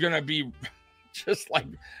is going to be just like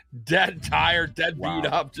dead tired, dead beat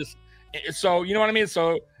up. So you know what I mean?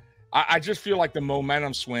 So I just feel like the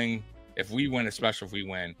momentum swing, if we win, especially if we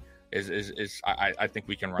win, is I think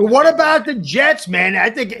we can run. But what about the Jets, man? I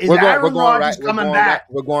think Aaron Rodgers coming back.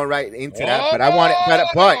 We're going right into that,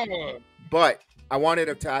 but I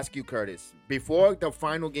wanted to ask you, Curtis, before the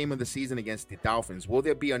final game of the season against the Dolphins, will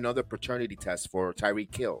there be another paternity test for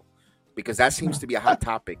Tyreek Hill? Because that seems to be a hot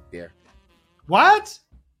topic there. What?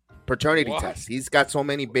 Paternity test. He's got so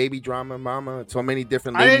many baby drama, mama, so many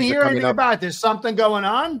different ladies. I didn't hear anything up. about this. Something going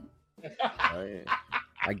on?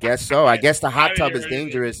 I guess so. I guess the hot tub is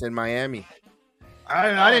dangerous in Miami.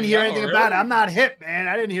 I didn't hear anything about it. I'm not hip, man.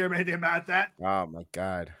 I didn't hear anything about that. Oh, my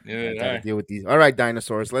God. I got to deal with these. All right,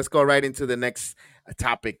 dinosaurs. Let's go right into the next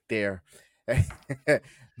topic there.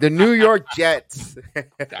 The New York Jets.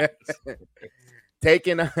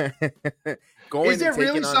 Taking is there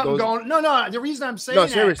really something going? No. The reason I'm saying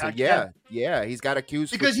seriously, yeah. He's got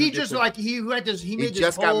accused because he just he made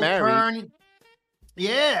this whole turn.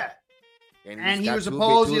 Yeah, and he was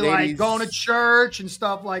supposedly going to church and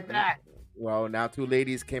stuff like that. Well, now 2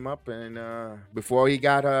 ladies came up, and before he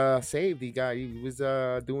got saved, he was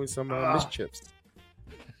doing some mischiefs.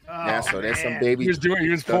 So there's some baby. He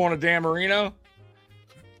was pulling a Dan Marino.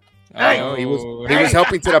 Hey, he was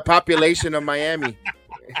helping to the population of Miami.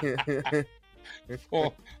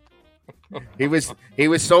 He was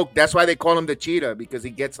so. That's why they call him the cheetah, because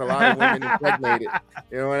he gets a lot of women impregnated.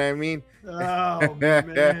 You know what I mean? Oh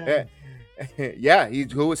man. Yeah,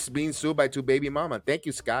 who was being sued by 2 baby mama. Thank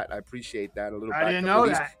you, Scott. I appreciate that a little. I didn't know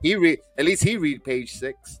that. At least he read page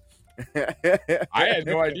 6. I had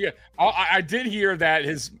no idea. I did hear that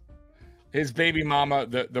his baby mama,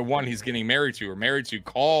 the one he's getting married to or married to,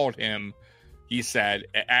 called him. He said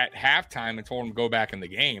at halftime and told him to go back in the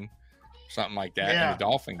game, something like that. Yeah, in the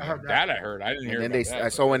Dolphin game. I heard. I didn't hear. And then about that, I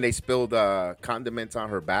saw when they spilled condiments on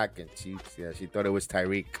her back, and she thought it was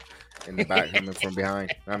Tyreek in the back coming from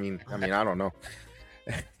behind. I mean, I don't know.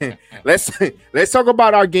 let's talk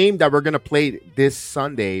about our game that we're gonna play this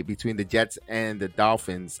Sunday between the Jets and the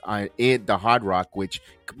Dolphins in the Hard Rock. Which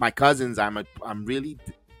my cousins, I'm really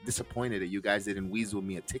disappointed that you guys didn't weasel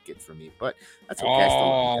me a ticket for me, but that's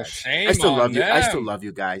okay. I still love you. I still love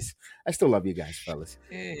you guys. I still love you guys, fellas.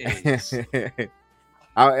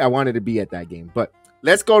 I wanted to be at that game, but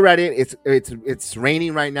let's go right in. It's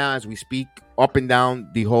raining right now as we speak, up and down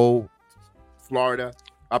the whole Florida,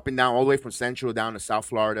 up and down all the way from Central down to South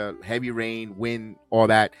Florida. Heavy rain, wind, all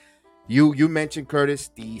that. You mentioned, Curtis,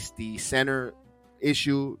 the center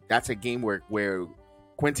issue. That's a game where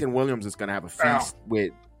Quentin Williams is going to have a feast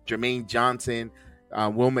with Jermaine Johnson,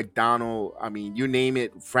 Will McDonald. I mean, you name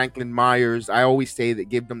it. Franklin Myers. I always say that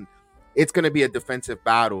give them. It's going to be a defensive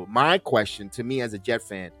battle. My question to me as a Jet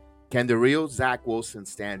fan: can the real Zach Wilson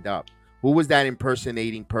stand up? Who was that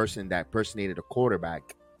impersonating person that impersonated a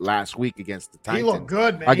quarterback last week against the Titans? He looked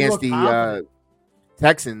good, man. Against the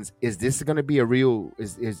Texans. Is this going to be a real?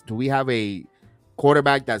 Do we have a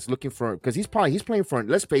quarterback that's looking for? Because he's playing for.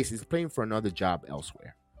 Let's face it, he's playing for another job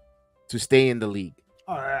elsewhere to stay in the league.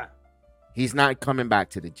 Oh, yeah. He's not coming back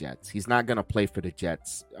to the Jets. He's not going to play for the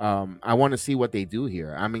Jets. I want to see what they do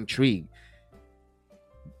here. I'm intrigued.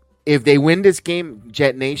 If they win this game,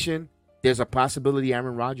 Jet Nation, there's a possibility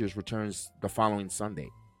Aaron Rodgers returns the following Sunday.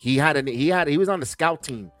 He was on the scout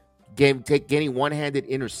team getting one-handed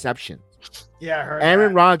interception. Yeah, I heard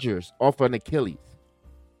Aaron that. Rodgers off an Achilles.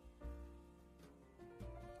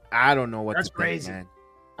 I don't know what That's to think, crazy. man.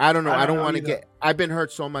 I don't know. I don't know want to either. get. I've been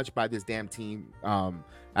hurt so much by this damn team.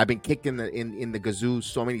 I've been kicked in the gazoo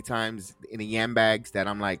so many times in the yam bags that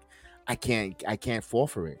I'm like, I can't fall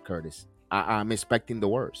for it, Curtis. I'm expecting the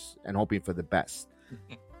worst and hoping for the best.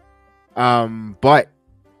 But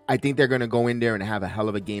I think they're gonna go in there and have a hell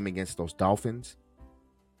of a game against those Dolphins.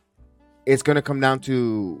 It's gonna come down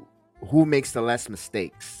to who makes the less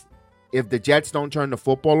mistakes. If the Jets don't turn the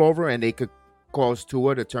football over and they could cause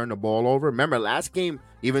Tua to turn the ball over. Remember, last game,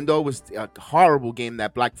 even though it was a horrible game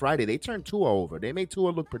that Black Friday, they turned Tua over. They made Tua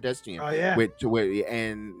look pedestrian. Oh, yeah.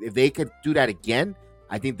 And if they could do that again,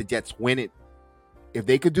 I think the Jets win it. If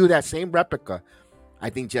they could do that same replica, I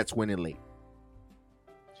think Jets win it late.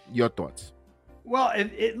 Your thoughts? Well,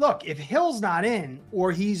 if Hill's not in,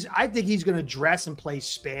 or I think he's going to dress and play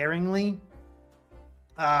sparingly.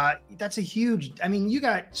 That's a huge. I mean, you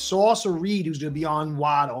got Sauce or Reed who's going to be on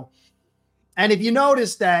Waddle. And if you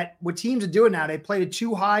notice that what teams are doing now, they play the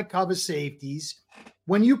two high cover safeties.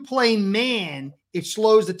 When you play man, it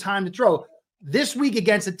slows the time to throw. This week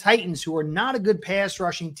against the Titans, who are not a good pass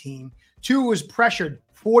rushing team, Tua was pressured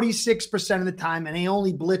 46% of the time, and they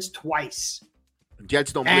only blitzed twice.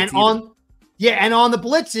 Jets don't And blitz either. and on the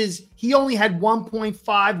blitzes, he only had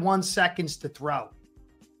 1.51 seconds to throw.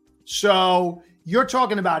 So you're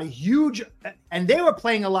talking about a huge, and they were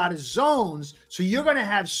playing a lot of zones. So you're going to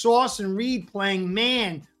have Sauce and Reed playing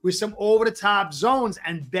man with some over-the-top zones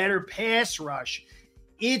and better pass rush.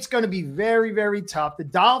 It's going to be very, very tough. The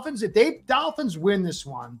Dolphins, if Dolphins win this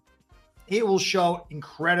one, it will show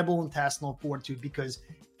incredible intestinal fortitude because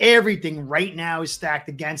everything right now is stacked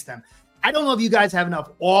against them. I don't know if you guys have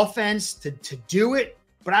enough offense to do it,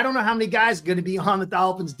 but I don't know how many guys are going to be on the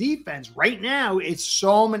Dolphins defense. Right now, it's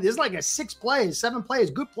so many. There's like 7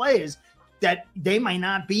 players, good players that they might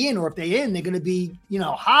not be in, or if they're in, they're going to be,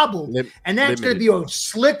 hobbled. And that's going to be a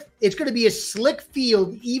slick. It's going to be a slick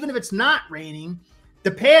field, even if it's not raining.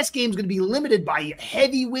 The pass game is going to be limited by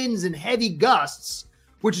heavy winds and heavy gusts,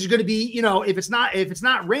 which is going to be, if it's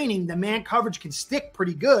not raining, the man coverage can stick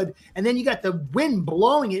pretty good. And then you got the wind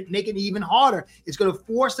blowing it, making it even harder. It's going to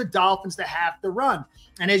force the Dolphins to have to run.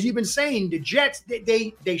 And as you've been saying, the Jets,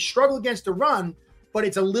 they struggle against the run, but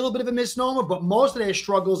it's a little bit of a misnomer, but most of their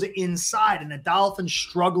struggles are inside, and the Dolphins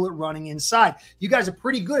struggle at running inside. You guys are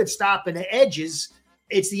pretty good at stopping the edges.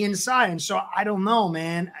 It's the inside. And so I don't know,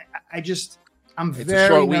 man. I'm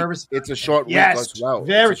very nervous. It's a short week yes, as well.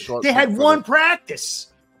 Very. They had one practice.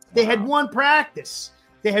 They had one practice.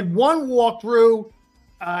 They had one walkthrough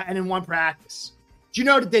and then one practice. Do you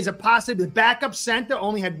know that there's a possibility the backup center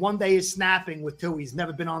only had 1 day of snapping with Tua? He's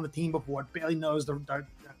never been on the team before. Barely knows the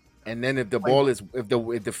And then if the ball is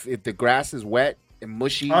if the grass is wet and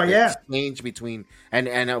mushy, exchange between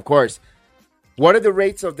and of course, what are the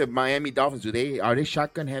rates of the Miami Dolphins? Are they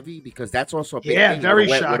shotgun heavy? Because that's also a big thing very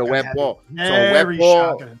with shotgun a wet heavy. ball. Very so a wet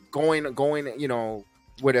ball shotgun. going,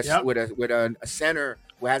 with a Yep. with a center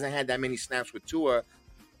who hasn't had that many snaps with Tua.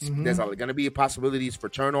 There's going to be possibilities for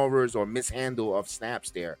turnovers or mishandle of snaps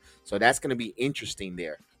there. So that's going to be interesting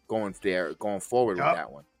going forward with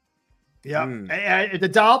that one. Yeah, the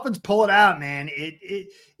Dolphins pull it out, man.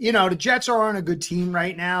 The Jets are on a good team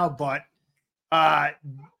right now, but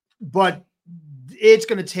it's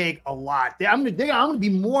going to take a lot. I'm going to be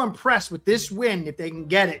more impressed with this win if they can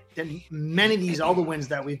get it than many of these other wins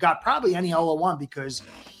that we've got. Probably any other one, because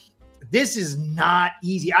this is not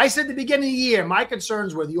easy. I said at the beginning of the year, my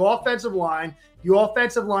concerns were the offensive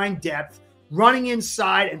line depth, running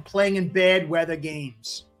inside, and playing in bad weather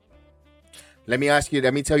games. Let me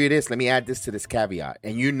tell you this. Let me add this to this caveat.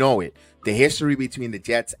 And you know it. The history between the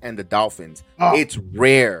Jets and the Dolphins, it's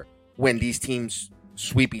rare when these teams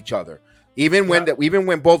sweep each other. Even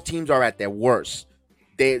when both teams are at their worst,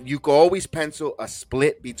 you can always pencil a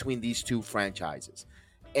split between these two franchises.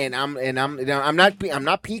 And I'm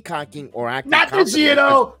not peacocking or acting. Not this year,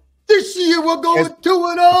 though. This year we're going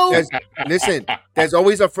 2-0. Listen, there's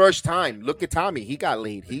always a first time. Look at Tommy; he got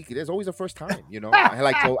laid. There's always a first time. I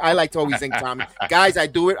like to always think Tommy. Guys, I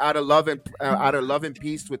do it out of love and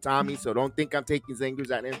peace with Tommy. So don't think I'm taking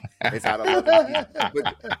zingers at him. It's out of love and peace.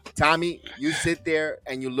 But Tommy, you sit there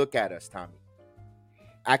and you look at us, Tommy,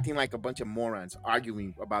 acting like a bunch of morons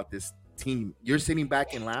arguing about this team. You're sitting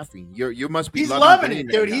back and laughing. You must be. He's loving it,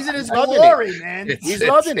 dude. He's in his glory, man. He's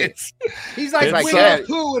loving it. He's like, throw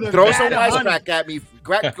some wisecrack at me.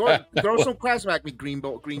 Throw some cracks at me, green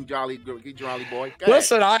jolly boy.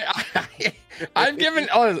 Listen,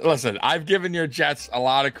 I've given your Jets a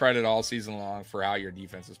lot of credit all season long for how your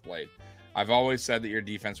defense has played. I've always said that your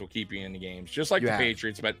defense will keep you in the games, just like the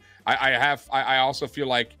Patriots. But I also feel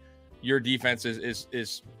like your defense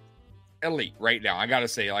is elite right now. I gotta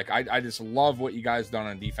say, I just love what you guys done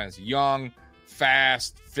on defense. Young,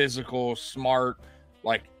 fast, physical, smart,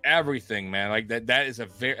 like everything, man. Like that's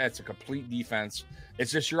a complete defense.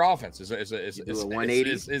 It's just your offense is a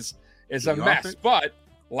 180 is a mess. Offense? But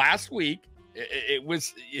last week it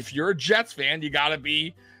was, if you're a Jets fan, you gotta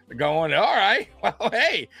be going, all right, well,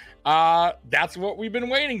 hey, that's what we've been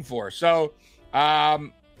waiting for. So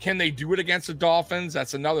can they do it against the Dolphins?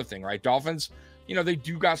 That's another thing, right? Dolphins, they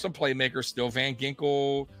do got some playmakers still. Van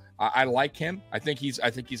Ginkel, I like him. I think he's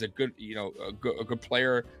a good, a good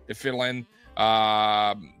player to fill in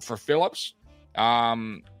for Phillips.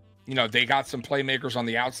 They got some playmakers on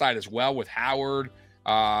the outside as well with Howard,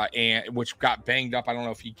 and which got banged up. I don't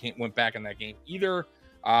know if he went back in that game either.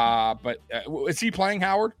 But is he playing,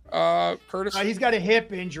 Howard, Curtis? He's got a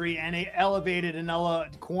hip injury and they elevated another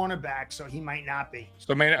cornerback, so he might not be.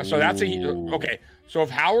 So that's okay. So if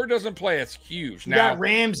Howard doesn't play, it's huge. You got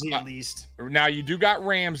Ramsey at least. Now you do got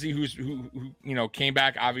Ramsey, who came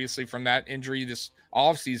back obviously from that injury this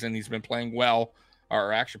offseason. He's been playing well,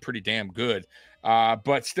 or actually pretty damn good.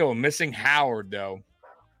 But still missing Howard though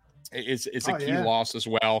is a key loss as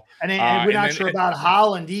well. And we're not sure about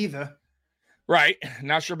Holland either. Right.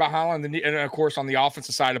 Not sure about Holland. And of course, on the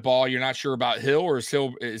offensive side of the ball, you're not sure about Hill, or is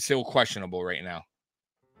Hill questionable right now?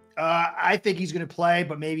 I think he's going to play,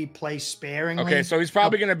 but maybe play sparingly. Okay, so he's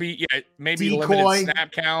probably going to be maybe decoy. Limited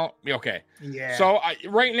snap count. Okay. Yeah. So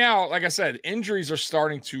right now, like I said, injuries are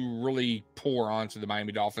starting to really pour onto the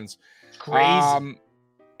Miami Dolphins. It's crazy.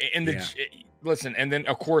 Listen, and then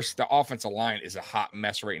of course the offensive line is a hot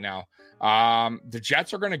mess right now. The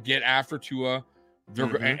Jets are going to get after Tua.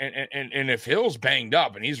 And if Hill's banged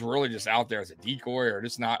up and he's really just out there as a decoy or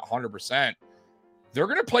just not 100%, they're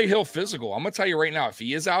going to play Hill physical. I'm going to tell you right now, if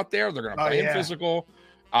he is out there, they're going to play him physical.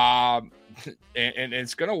 And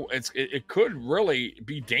it could really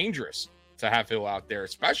be dangerous to have Hill out there,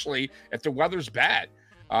 especially if the weather's bad.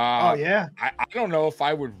 I don't know if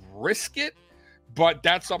I would risk it, but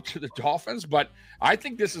that's up to the Dolphins. But I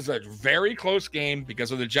think this is a very close game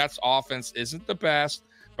because of the Jets' offense isn't the best.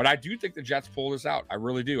 But I do think the Jets pull this out. I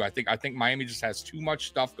really do. I think Miami just has too much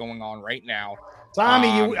stuff going on right now.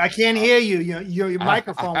 Tommy, I can't hear you. Your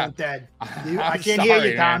microphone went dead. I can't hear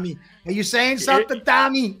you, Tommy. Man. Are you saying something,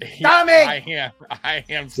 Tommy? Tommy! I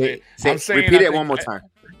am saying. Repeat it one more time.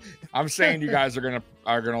 I'm saying you guys are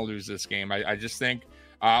gonna lose this game. I just think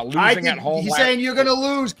losing at home. He's saying you're gonna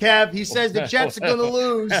lose, Kev. He says the Jets are gonna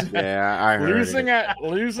lose. Yeah, I heard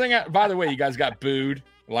losing at. By the way, you guys got booed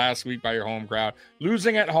last week by your home crowd.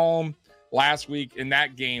 Losing at home last week in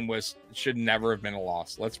that game should never have been a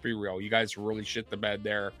loss. Let's be real. You guys really shit the bed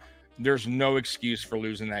there. There's no excuse for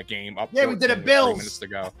losing that game. We did a Bills 3 minutes to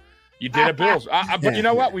go. You did a Bills. But you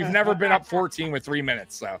know what? We've never been up 14 with 3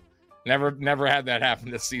 minutes. So never had that happen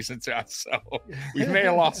this season to us. So we may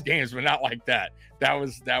have lost games, but not like that. That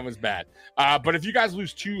was bad. But if you guys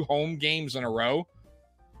lose 2 home games in a row,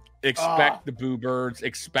 expect the boo birds,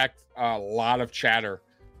 expect a lot of chatter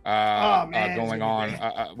going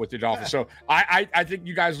on with the Dolphins. So I think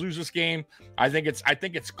you guys lose this game. I think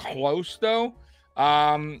it's close though.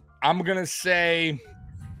 I'm gonna say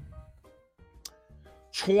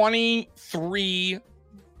 23-20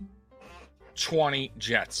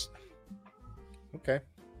 Jets. Okay.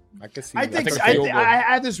 I can see. I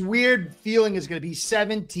have this weird feeling it's going to be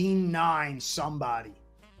 17-9 somebody.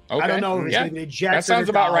 Okay. I don't know if it's going to be the Jets. That sounds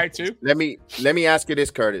about right too. Let me ask you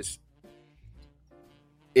this, Curtis.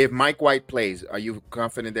 If Mike White plays, are you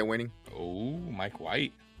confident they're winning? Oh, Mike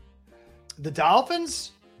White. The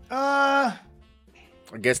Dolphins?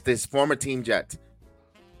 Against this former team Jets.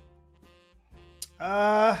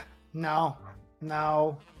 No.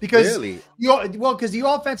 Because really? Because the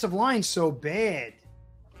offensive line's so bad.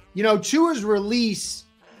 You know, Tua's release,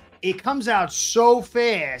 it comes out so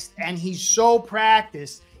fast and he's so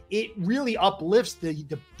practiced, it really uplifts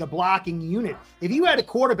the blocking unit. If you had a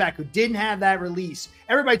quarterback who didn't have that release,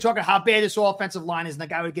 everybody talking how bad this offensive line is and the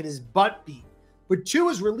guy would get his butt beat. But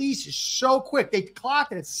Tua's release is so quick. They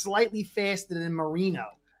clock it slightly faster than Marino.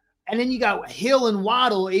 And then you got Hill and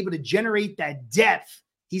Waddle able to generate that depth.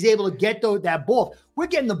 He's able to get that ball. We're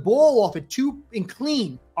getting the ball off at 2 and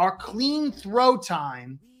clean. Our clean throw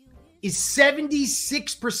time is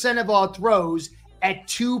 76% of our throws at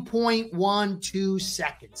 2.12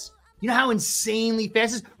 seconds. You know how insanely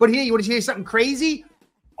fast it is? But here, you want to hear something crazy?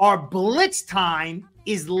 Our blitz time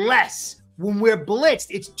is less. When we're blitzed,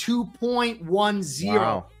 it's 2.10.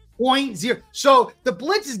 Wow. 0.0. So the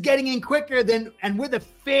blitz is getting in quicker and we're the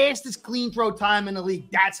fastest clean throw time in the league.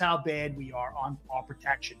 That's how bad we are on our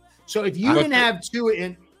protection. So if you didn't have Tua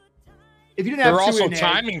in, They're also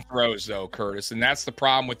timing throws, though, Curtis, and that's the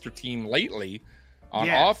problem with your team lately on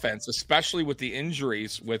offense, especially with the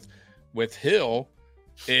injuries with Hill,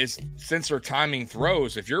 is since they're timing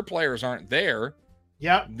throws, if your players aren't there,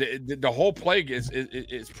 the whole play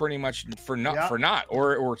is pretty much for naught,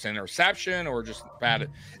 or it's an interception, or just bad.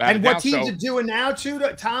 And what teams are doing now, too,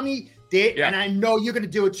 Tommy? And I know you're going to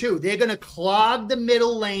do it too. They're going to clog the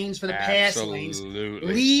middle lanes for the pass lanes.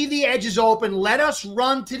 Leave the edges open. Let us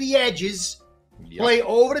run to the edges, play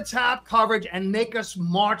over the top coverage, and make us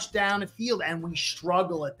march down the field. And we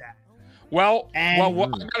struggle at that. What I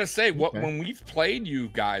got to say, when we've played you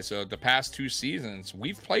guys the past 2 seasons,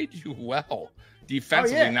 we've played you well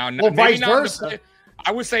defensively. Now, vice versa.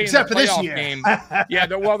 I would say except in the for playoff this year. game.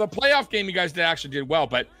 The playoff game you guys actually did well,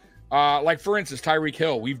 but. Like, for instance, Tyreek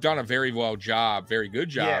Hill, we've done a very good job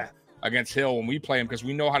against Hill when we play him because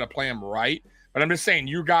we know how to play him right. But I'm just saying,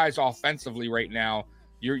 you guys offensively right now,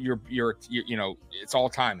 you're you know, it's all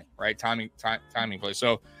timing, right? Timing play.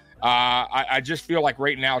 So I just feel like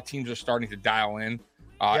right now teams are starting to dial in,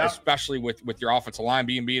 especially with your offensive line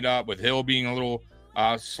being beat up, with Hill being a little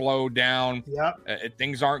slowed down.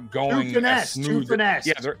 Things aren't going as smooth.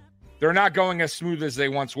 They're not going as smooth as they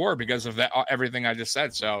once were because of that everything I just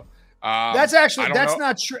said. So. That's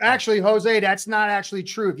not true. Actually, Jose, that's not actually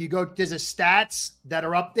true. If you go, there's a stats that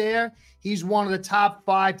are up there. He's one of the top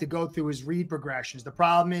 5 to go through his read progressions. The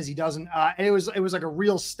problem is he doesn't. It was like a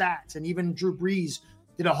real stats, and even Drew Brees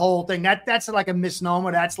did a whole thing. That's like a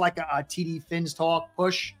misnomer. That's like a TD Finns talk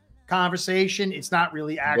push conversation. It's not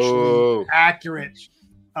really actually accurate.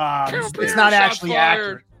 It's not actually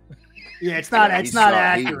accurate. Yeah, it's not. It's not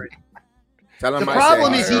accurate. The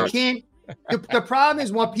problem is he can't. The problem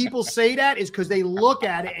is when people say that is because they look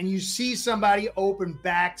at it and you see somebody open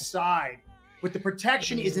backside, but the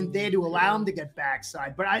protection isn't there to allow him to get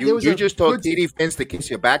backside. But you just told TD Finns to kiss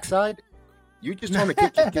your backside. You just told him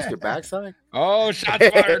to kiss your backside. Oh, shots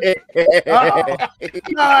fired!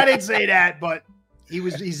 No, I didn't say that, but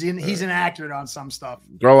he's inaccurate on some stuff.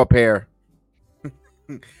 Grow a pair.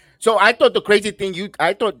 So I thought the crazy thing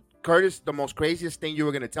Curtis, the most craziest thing you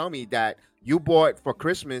were going to tell me that you bought for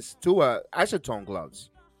Christmas 2 acetone gloves.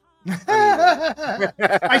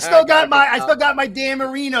 I still got my Dan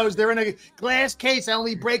Marinos. They're in a glass case. I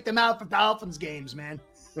only break them out for Dolphins games, man.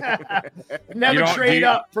 Never trade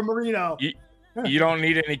up for Marino. You don't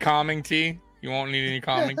need any calming tea? You won't need any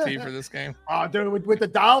calming tea for this game? Oh, dude, with the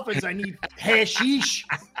Dolphins, I need hashish.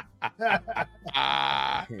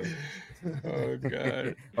 Oh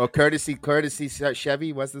god! courtesy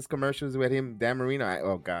Chevy. What's this commercials with him, Dan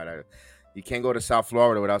Marino? You can't go to South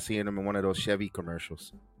Florida without seeing him in one of those Chevy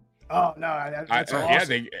commercials. Oh no, that's awesome. Yeah,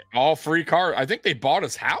 they all free car. I think they bought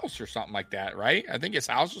his house or something like that, right? I think his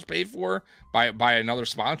house was paid for by another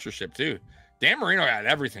sponsorship too. Dan Marino had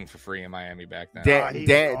everything for free in Miami back then.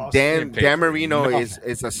 Dan Marino nothing.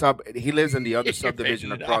 is a sub. He lives in the other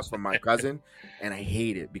subdivision across from my cousin, and I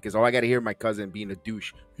hate it because all I got to hear my cousin being a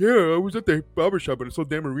douche. Yeah, I was at the barbershop and I saw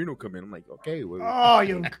Dan Marino come in. I'm like, okay. Well,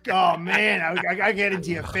 Oh man, I get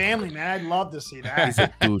into your family, man. I'd love to see that. he's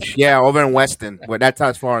a douche. Yeah, over in Weston. Well, that's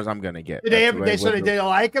as far as I'm gonna get. Did they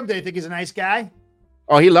like him? Did they think he's a nice guy?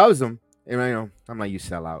 Oh, he loves him. And, I'm like, you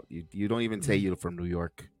sell out. You don't even say you're from New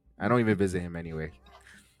York. I don't even visit him anyway.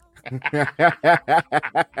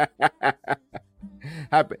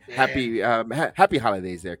 Happy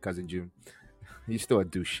holidays there, cousin June. You're still a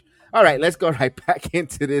douche. All right, let's go right back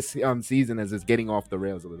into this season as it's getting off the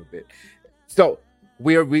rails a little bit. So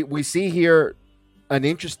we see here an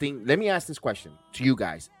interesting. Let me ask this question to you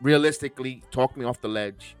guys. Realistically, talk me off the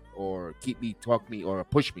ledge, or talk me, or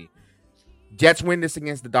push me. Jets win this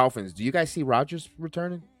against the Dolphins. Do you guys see Rodgers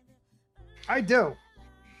returning? I do.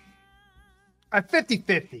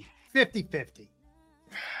 50-50. 50-50.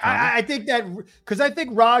 I think that because I think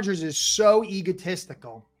Rodgers is so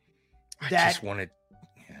egotistical that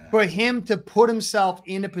for him to put himself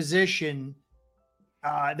in a position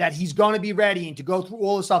that he's going to be ready and to go through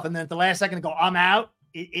all this stuff and then at the last second to go, I'm out,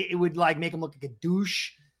 it would like make him look like a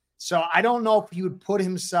douche. So I don't know if he would put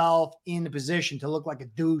himself in the position to look like a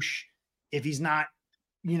douche if he's not,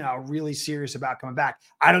 really serious about coming back.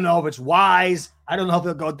 I don't know if it's wise. I don't know if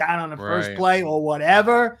he'll go down on the first play or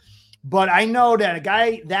whatever. But I know that a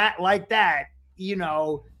guy like that,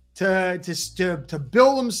 to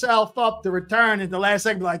build himself up to return at the last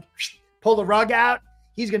second, like pull the rug out,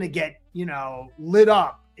 he's going to get, lit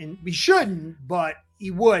up. And we shouldn't, but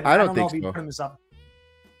he would. I don't know if he so. put himself.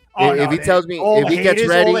 If he tells me, if he gets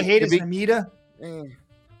ready, all the haters, Anita.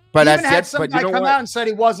 But he even had some guy come what? out and said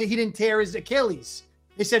he didn't tear his Achilles.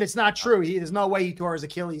 They said it's not true. There's no way he tore his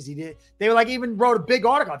Achilles. He did. They were even wrote a big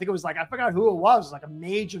article. I think it was I forgot who it was. Like a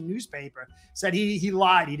major newspaper said he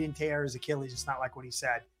lied. He didn't tear his Achilles. It's not like what he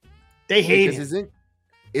said. They hate him.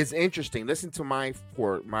 It's interesting. Listen to my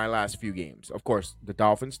last few games. Of course, the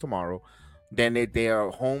Dolphins tomorrow. Then they are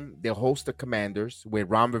home. They'll host the Commanders with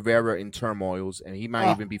Ron Rivera in turmoils, and he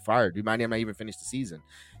might even be fired. He might not even finish the season.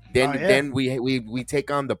 Then we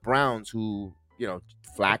take on the Browns, who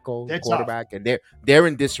Flacco, the quarterback, tough. And they're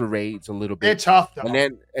in disarray. It's a little bit. They're tough, though.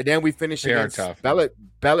 And then we finish against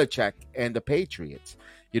Belichick and the Patriots.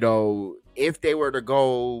 If they were to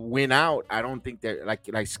go win out, I don't think they're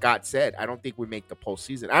like Scott said. I don't think we make the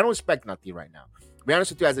postseason. I don't expect nothing right now. To be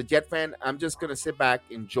honest with you, as a Jet fan, I'm just gonna sit back,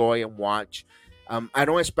 enjoy, and watch. I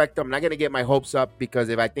don't expect them. I'm not gonna get my hopes up because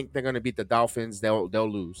if I think they're gonna beat the Dolphins, they'll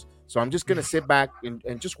lose. So I'm just gonna sit back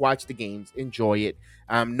and just watch the games, enjoy it.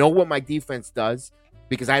 Know what my defense does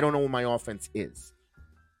because I don't know what my offense is.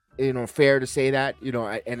 Fair to say that.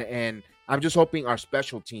 And I'm just hoping our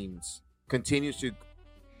special teams continues to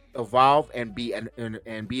evolve and be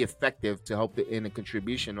effective to help in the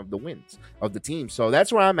contribution of the wins of the team. So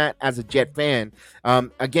that's where I'm at as a Jet fan.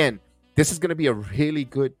 Again, this is gonna be a really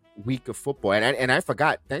good week of football, and I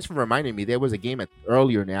forgot. Thanks for reminding me. There was a game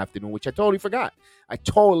earlier in the afternoon, which I totally forgot. And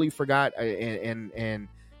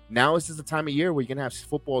now this is the time of year where you're gonna have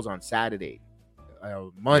footballs on Saturday,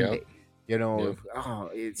 Monday. Yep.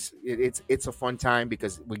 It's a fun time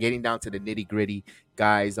because we're getting down to the nitty gritty,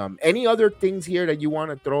 guys. Any other things here that you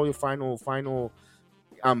want to throw your final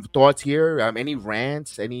thoughts here? Any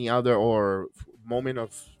rants? Any other or moment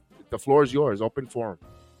of the floor is yours, open forum.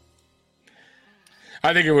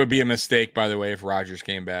 I think it would be a mistake, by the way, if Rodgers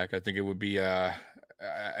came back. I think it would be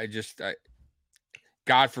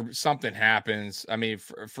God forbid something happens. I mean,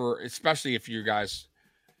 for especially if you guys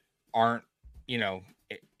aren't,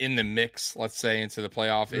 in the mix, let's say into the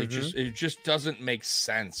playoff, it just doesn't make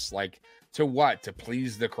sense. Like to what? To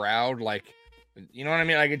please the crowd? Like, you know what I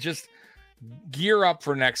mean? Like it just gear up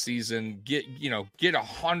for next season. Get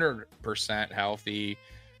 100% healthy.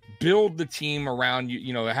 Build the team around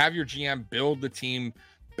you. Have your GM build the team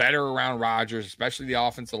better around Rodgers, especially the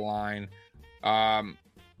offensive line.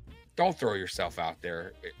 Don't throw yourself out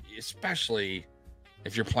there, especially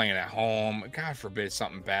if you're playing at home. God forbid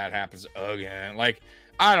something bad happens again. Like,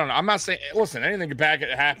 I don't know. I'm not saying, listen, anything bad could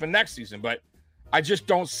happen next season, but I just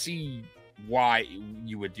don't see why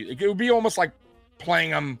you would do it. It would be almost like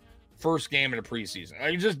playing them first game of the preseason.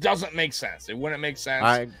 Like, it just doesn't make sense. It wouldn't make sense.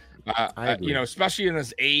 I agree. Especially in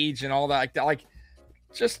his age and all that. Like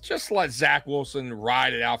just let Zach Wilson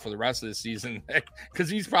ride it out for the rest of the season because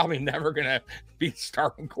he's probably never going to be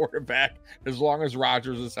starting quarterback as long as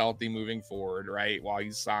Rodgers is healthy moving forward, right? While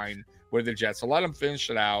he's signed with the Jets. So let him finish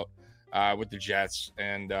it out with the Jets.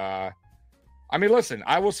 And listen,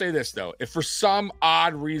 I will say this, though. If for some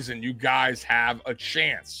odd reason you guys have a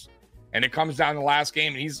chance and it comes down to the last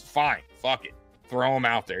game, and he's fine. Fuck it, throw him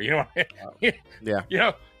out there. You know, Yeah. You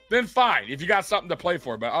know, then fine if you got something to play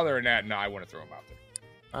for. But other than that, no, I wouldn't throw him out there.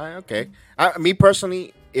 Okay. Me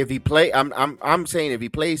personally, if he play, I'm saying if he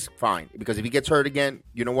plays, fine. Because if he gets hurt again,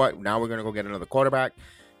 you know what? Now we're gonna go get another quarterback.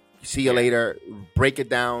 See you later. Break it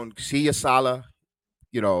down. See you, Salah.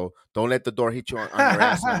 You know, don't let the door hit you on your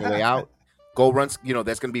ass on your way out. Go run. You know,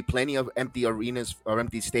 there's gonna be plenty of empty arenas or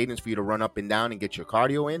empty stadiums for you to run up and down and get your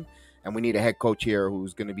cardio in. And we need a head coach here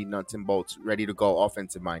who's gonna be nuts and bolts, ready to go,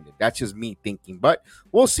 offensive minded. That's just me thinking, but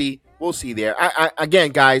we'll see. We'll see there.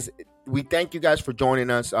 Again, guys. We thank you guys for joining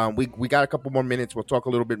us. We got a couple more minutes. We'll talk a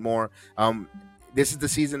little bit more. This is the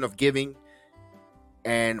season of giving.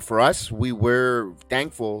 And for us, we were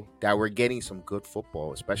thankful that we're getting some good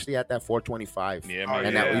football, especially at that 425. Yeah, and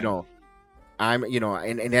man. that, you know,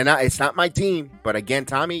 and then it's not my team. But again,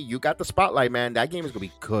 Tommy, you got the spotlight, man. That game is going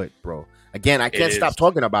to be good, bro. Again, I can't stop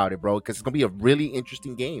talking about it, bro, because it's going to be a really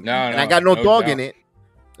interesting game. I got no dog in it.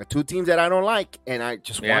 The two teams that I don't like, and I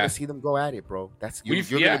just want to see them go at it, bro. You're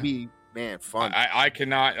going to be, man, fun. I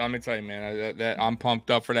cannot. Let me tell you, man, that I'm pumped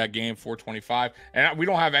up for that game, 425. And we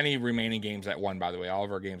don't have any remaining games at 1, by the way. All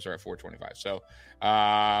of our games are at 425. So,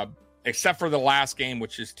 except for the last game,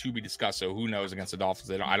 which is to be discussed. So who knows against the Dolphins?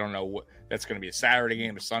 I don't know what that's going to be. A Saturday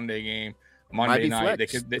game, a Sunday game, Monday night.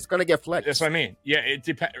 It's going to get flexed. That's what I mean. Yeah, it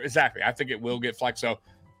depends. Exactly. I think it will get flexed. So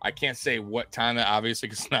I can't say what time that, obviously,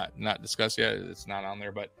 because it's not discussed yet. It's not on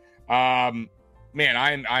there. But, man,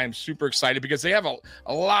 I am super excited because they have a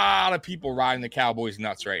lot of people riding the Cowboys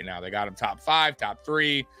nuts right now. They got them top 5, top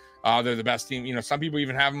 3. They're the best team. You know, some people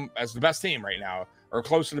even have them as the best team right now or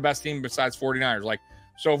close to the best team besides 49ers. Like,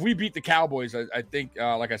 so if we beat the Cowboys, I think,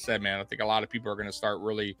 like I said, man, I think a lot of people are going to start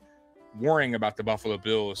really worrying about the Buffalo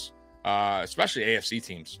Bills, especially AFC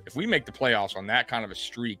teams. If we make the playoffs on that kind of a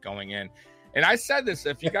streak going in, and I said this,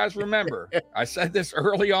 if you guys remember, I said this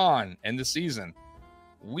early on in the season,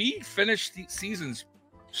 we finished the seasons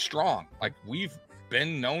strong. Like, we've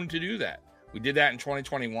been known to do that. We did that in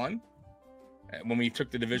 2021 when we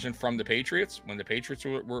took the division from the Patriots, when the Patriots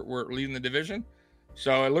were leading the division.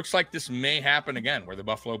 So it looks like this may happen again, where the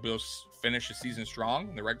Buffalo Bills finish the season strong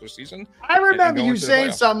in the regular season. I remember you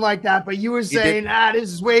saying something like that, but you were saying,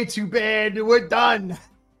 this is way too bad. We're done.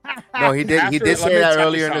 No, he did. He did say that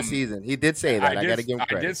earlier in the season. He did say that. I got to give him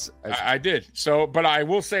credit. I did. So, but I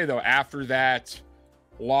will say though, after that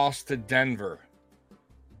loss to Denver,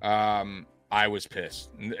 I was pissed,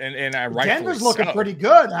 and I rightfully Denver's looking pretty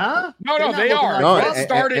good, huh? No, they are.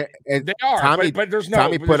 They are. Tommy, but there's no.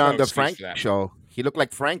 Tommy put on the excuse Frank show. He looked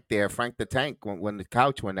like Frank there, Frank the Tank, when the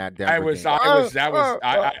couch went at Denver. I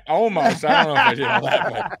almost. I don't know if I did all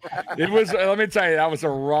that, but it was. Let me tell you, that was a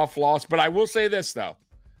rough loss. But I will say this though.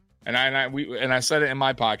 And I said it in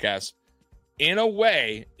my podcast. In a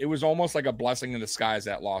way, it was almost like a blessing in disguise,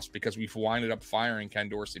 that loss, because we've winded up firing Ken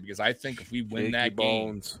Dorsey. Because I think if we win that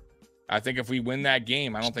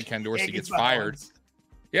game, I don't think Ken Dorsey gets fired.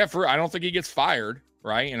 Yeah, I don't think he gets fired,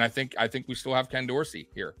 right? And I think we still have Ken Dorsey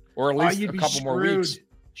here, or at least a couple more weeks.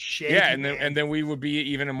 And then we would be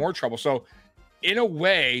even in more trouble. So, in a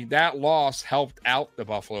way, that loss helped out the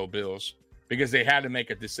Buffalo Bills because they had to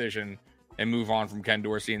make a decision and move on from Ken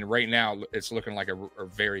Dorsey. And right now it's looking like a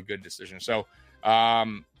very good decision. So,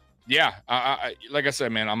 like I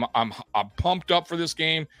said, man, I'm pumped up for this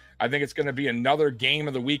game. I think it's going to be another game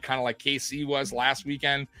of the week, kind of like KC was last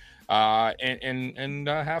weekend, and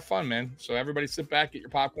have fun, man. So everybody sit back, get your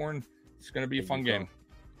popcorn. It's going to be a fun game.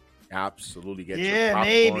 Absolutely. Get your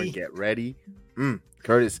popcorn, get ready.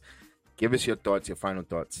 Curtis, give us your final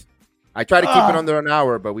thoughts. I tried to keep it under an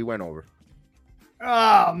hour, but we went over.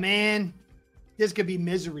 Oh, man. This could be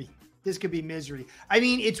misery. I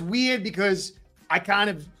mean, it's weird because I kind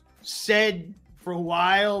of said for a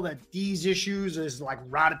while that these issues is like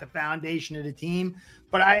right at the foundation of the team,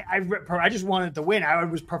 but I just wanted to win. I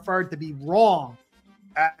was preferred to be wrong.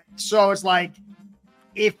 So it's like,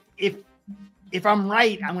 if I'm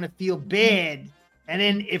right, I'm going to feel bad. And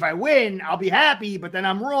then if I win, I'll be happy, but then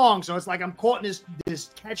I'm wrong. So it's like I'm caught in this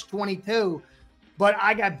catch-22. But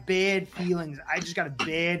I got bad feelings. I just got a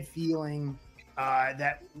bad feeling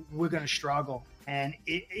that we're going to struggle. And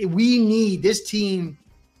this team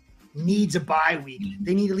needs a bye week.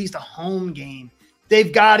 They need at least a home game.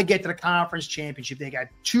 They've got to get to the conference championship. They got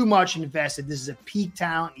too much invested. This is a peak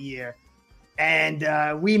talent year.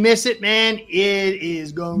 And we miss it, man. It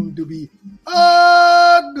is going to be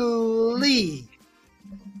ugly.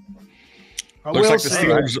 Looks like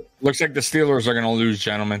the Steelers are going to lose,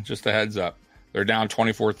 gentlemen. Just a heads up. They're down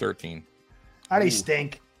 24-13. How do they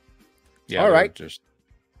stink? Yeah, all right. Just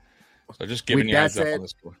giving you a heads up on the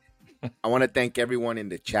score. I want to thank everyone in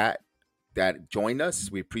the chat that joined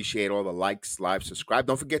us. We appreciate all the likes, live, subscribe.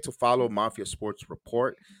 Don't forget to follow Mafia Sports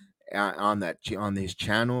Report on his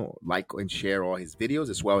channel. Like and share all his videos,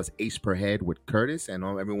 as well as Ace Per Head with Curtis and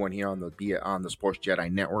everyone here on the Sports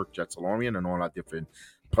Jedi Network, Jetsalorian, and all our different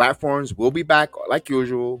platforms. We'll be back like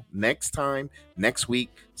usual next week,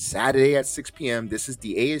 Saturday at 6 p.m. This is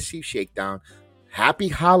the AFC Shakedown. Happy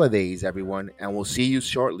holidays, everyone, and we'll see you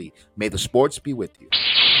shortly. May the sports be with you.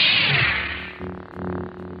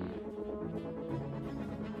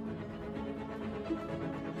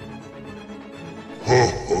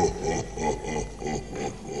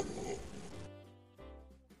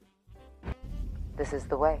 This is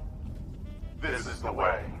the way. This is the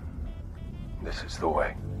way. This is the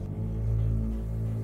way.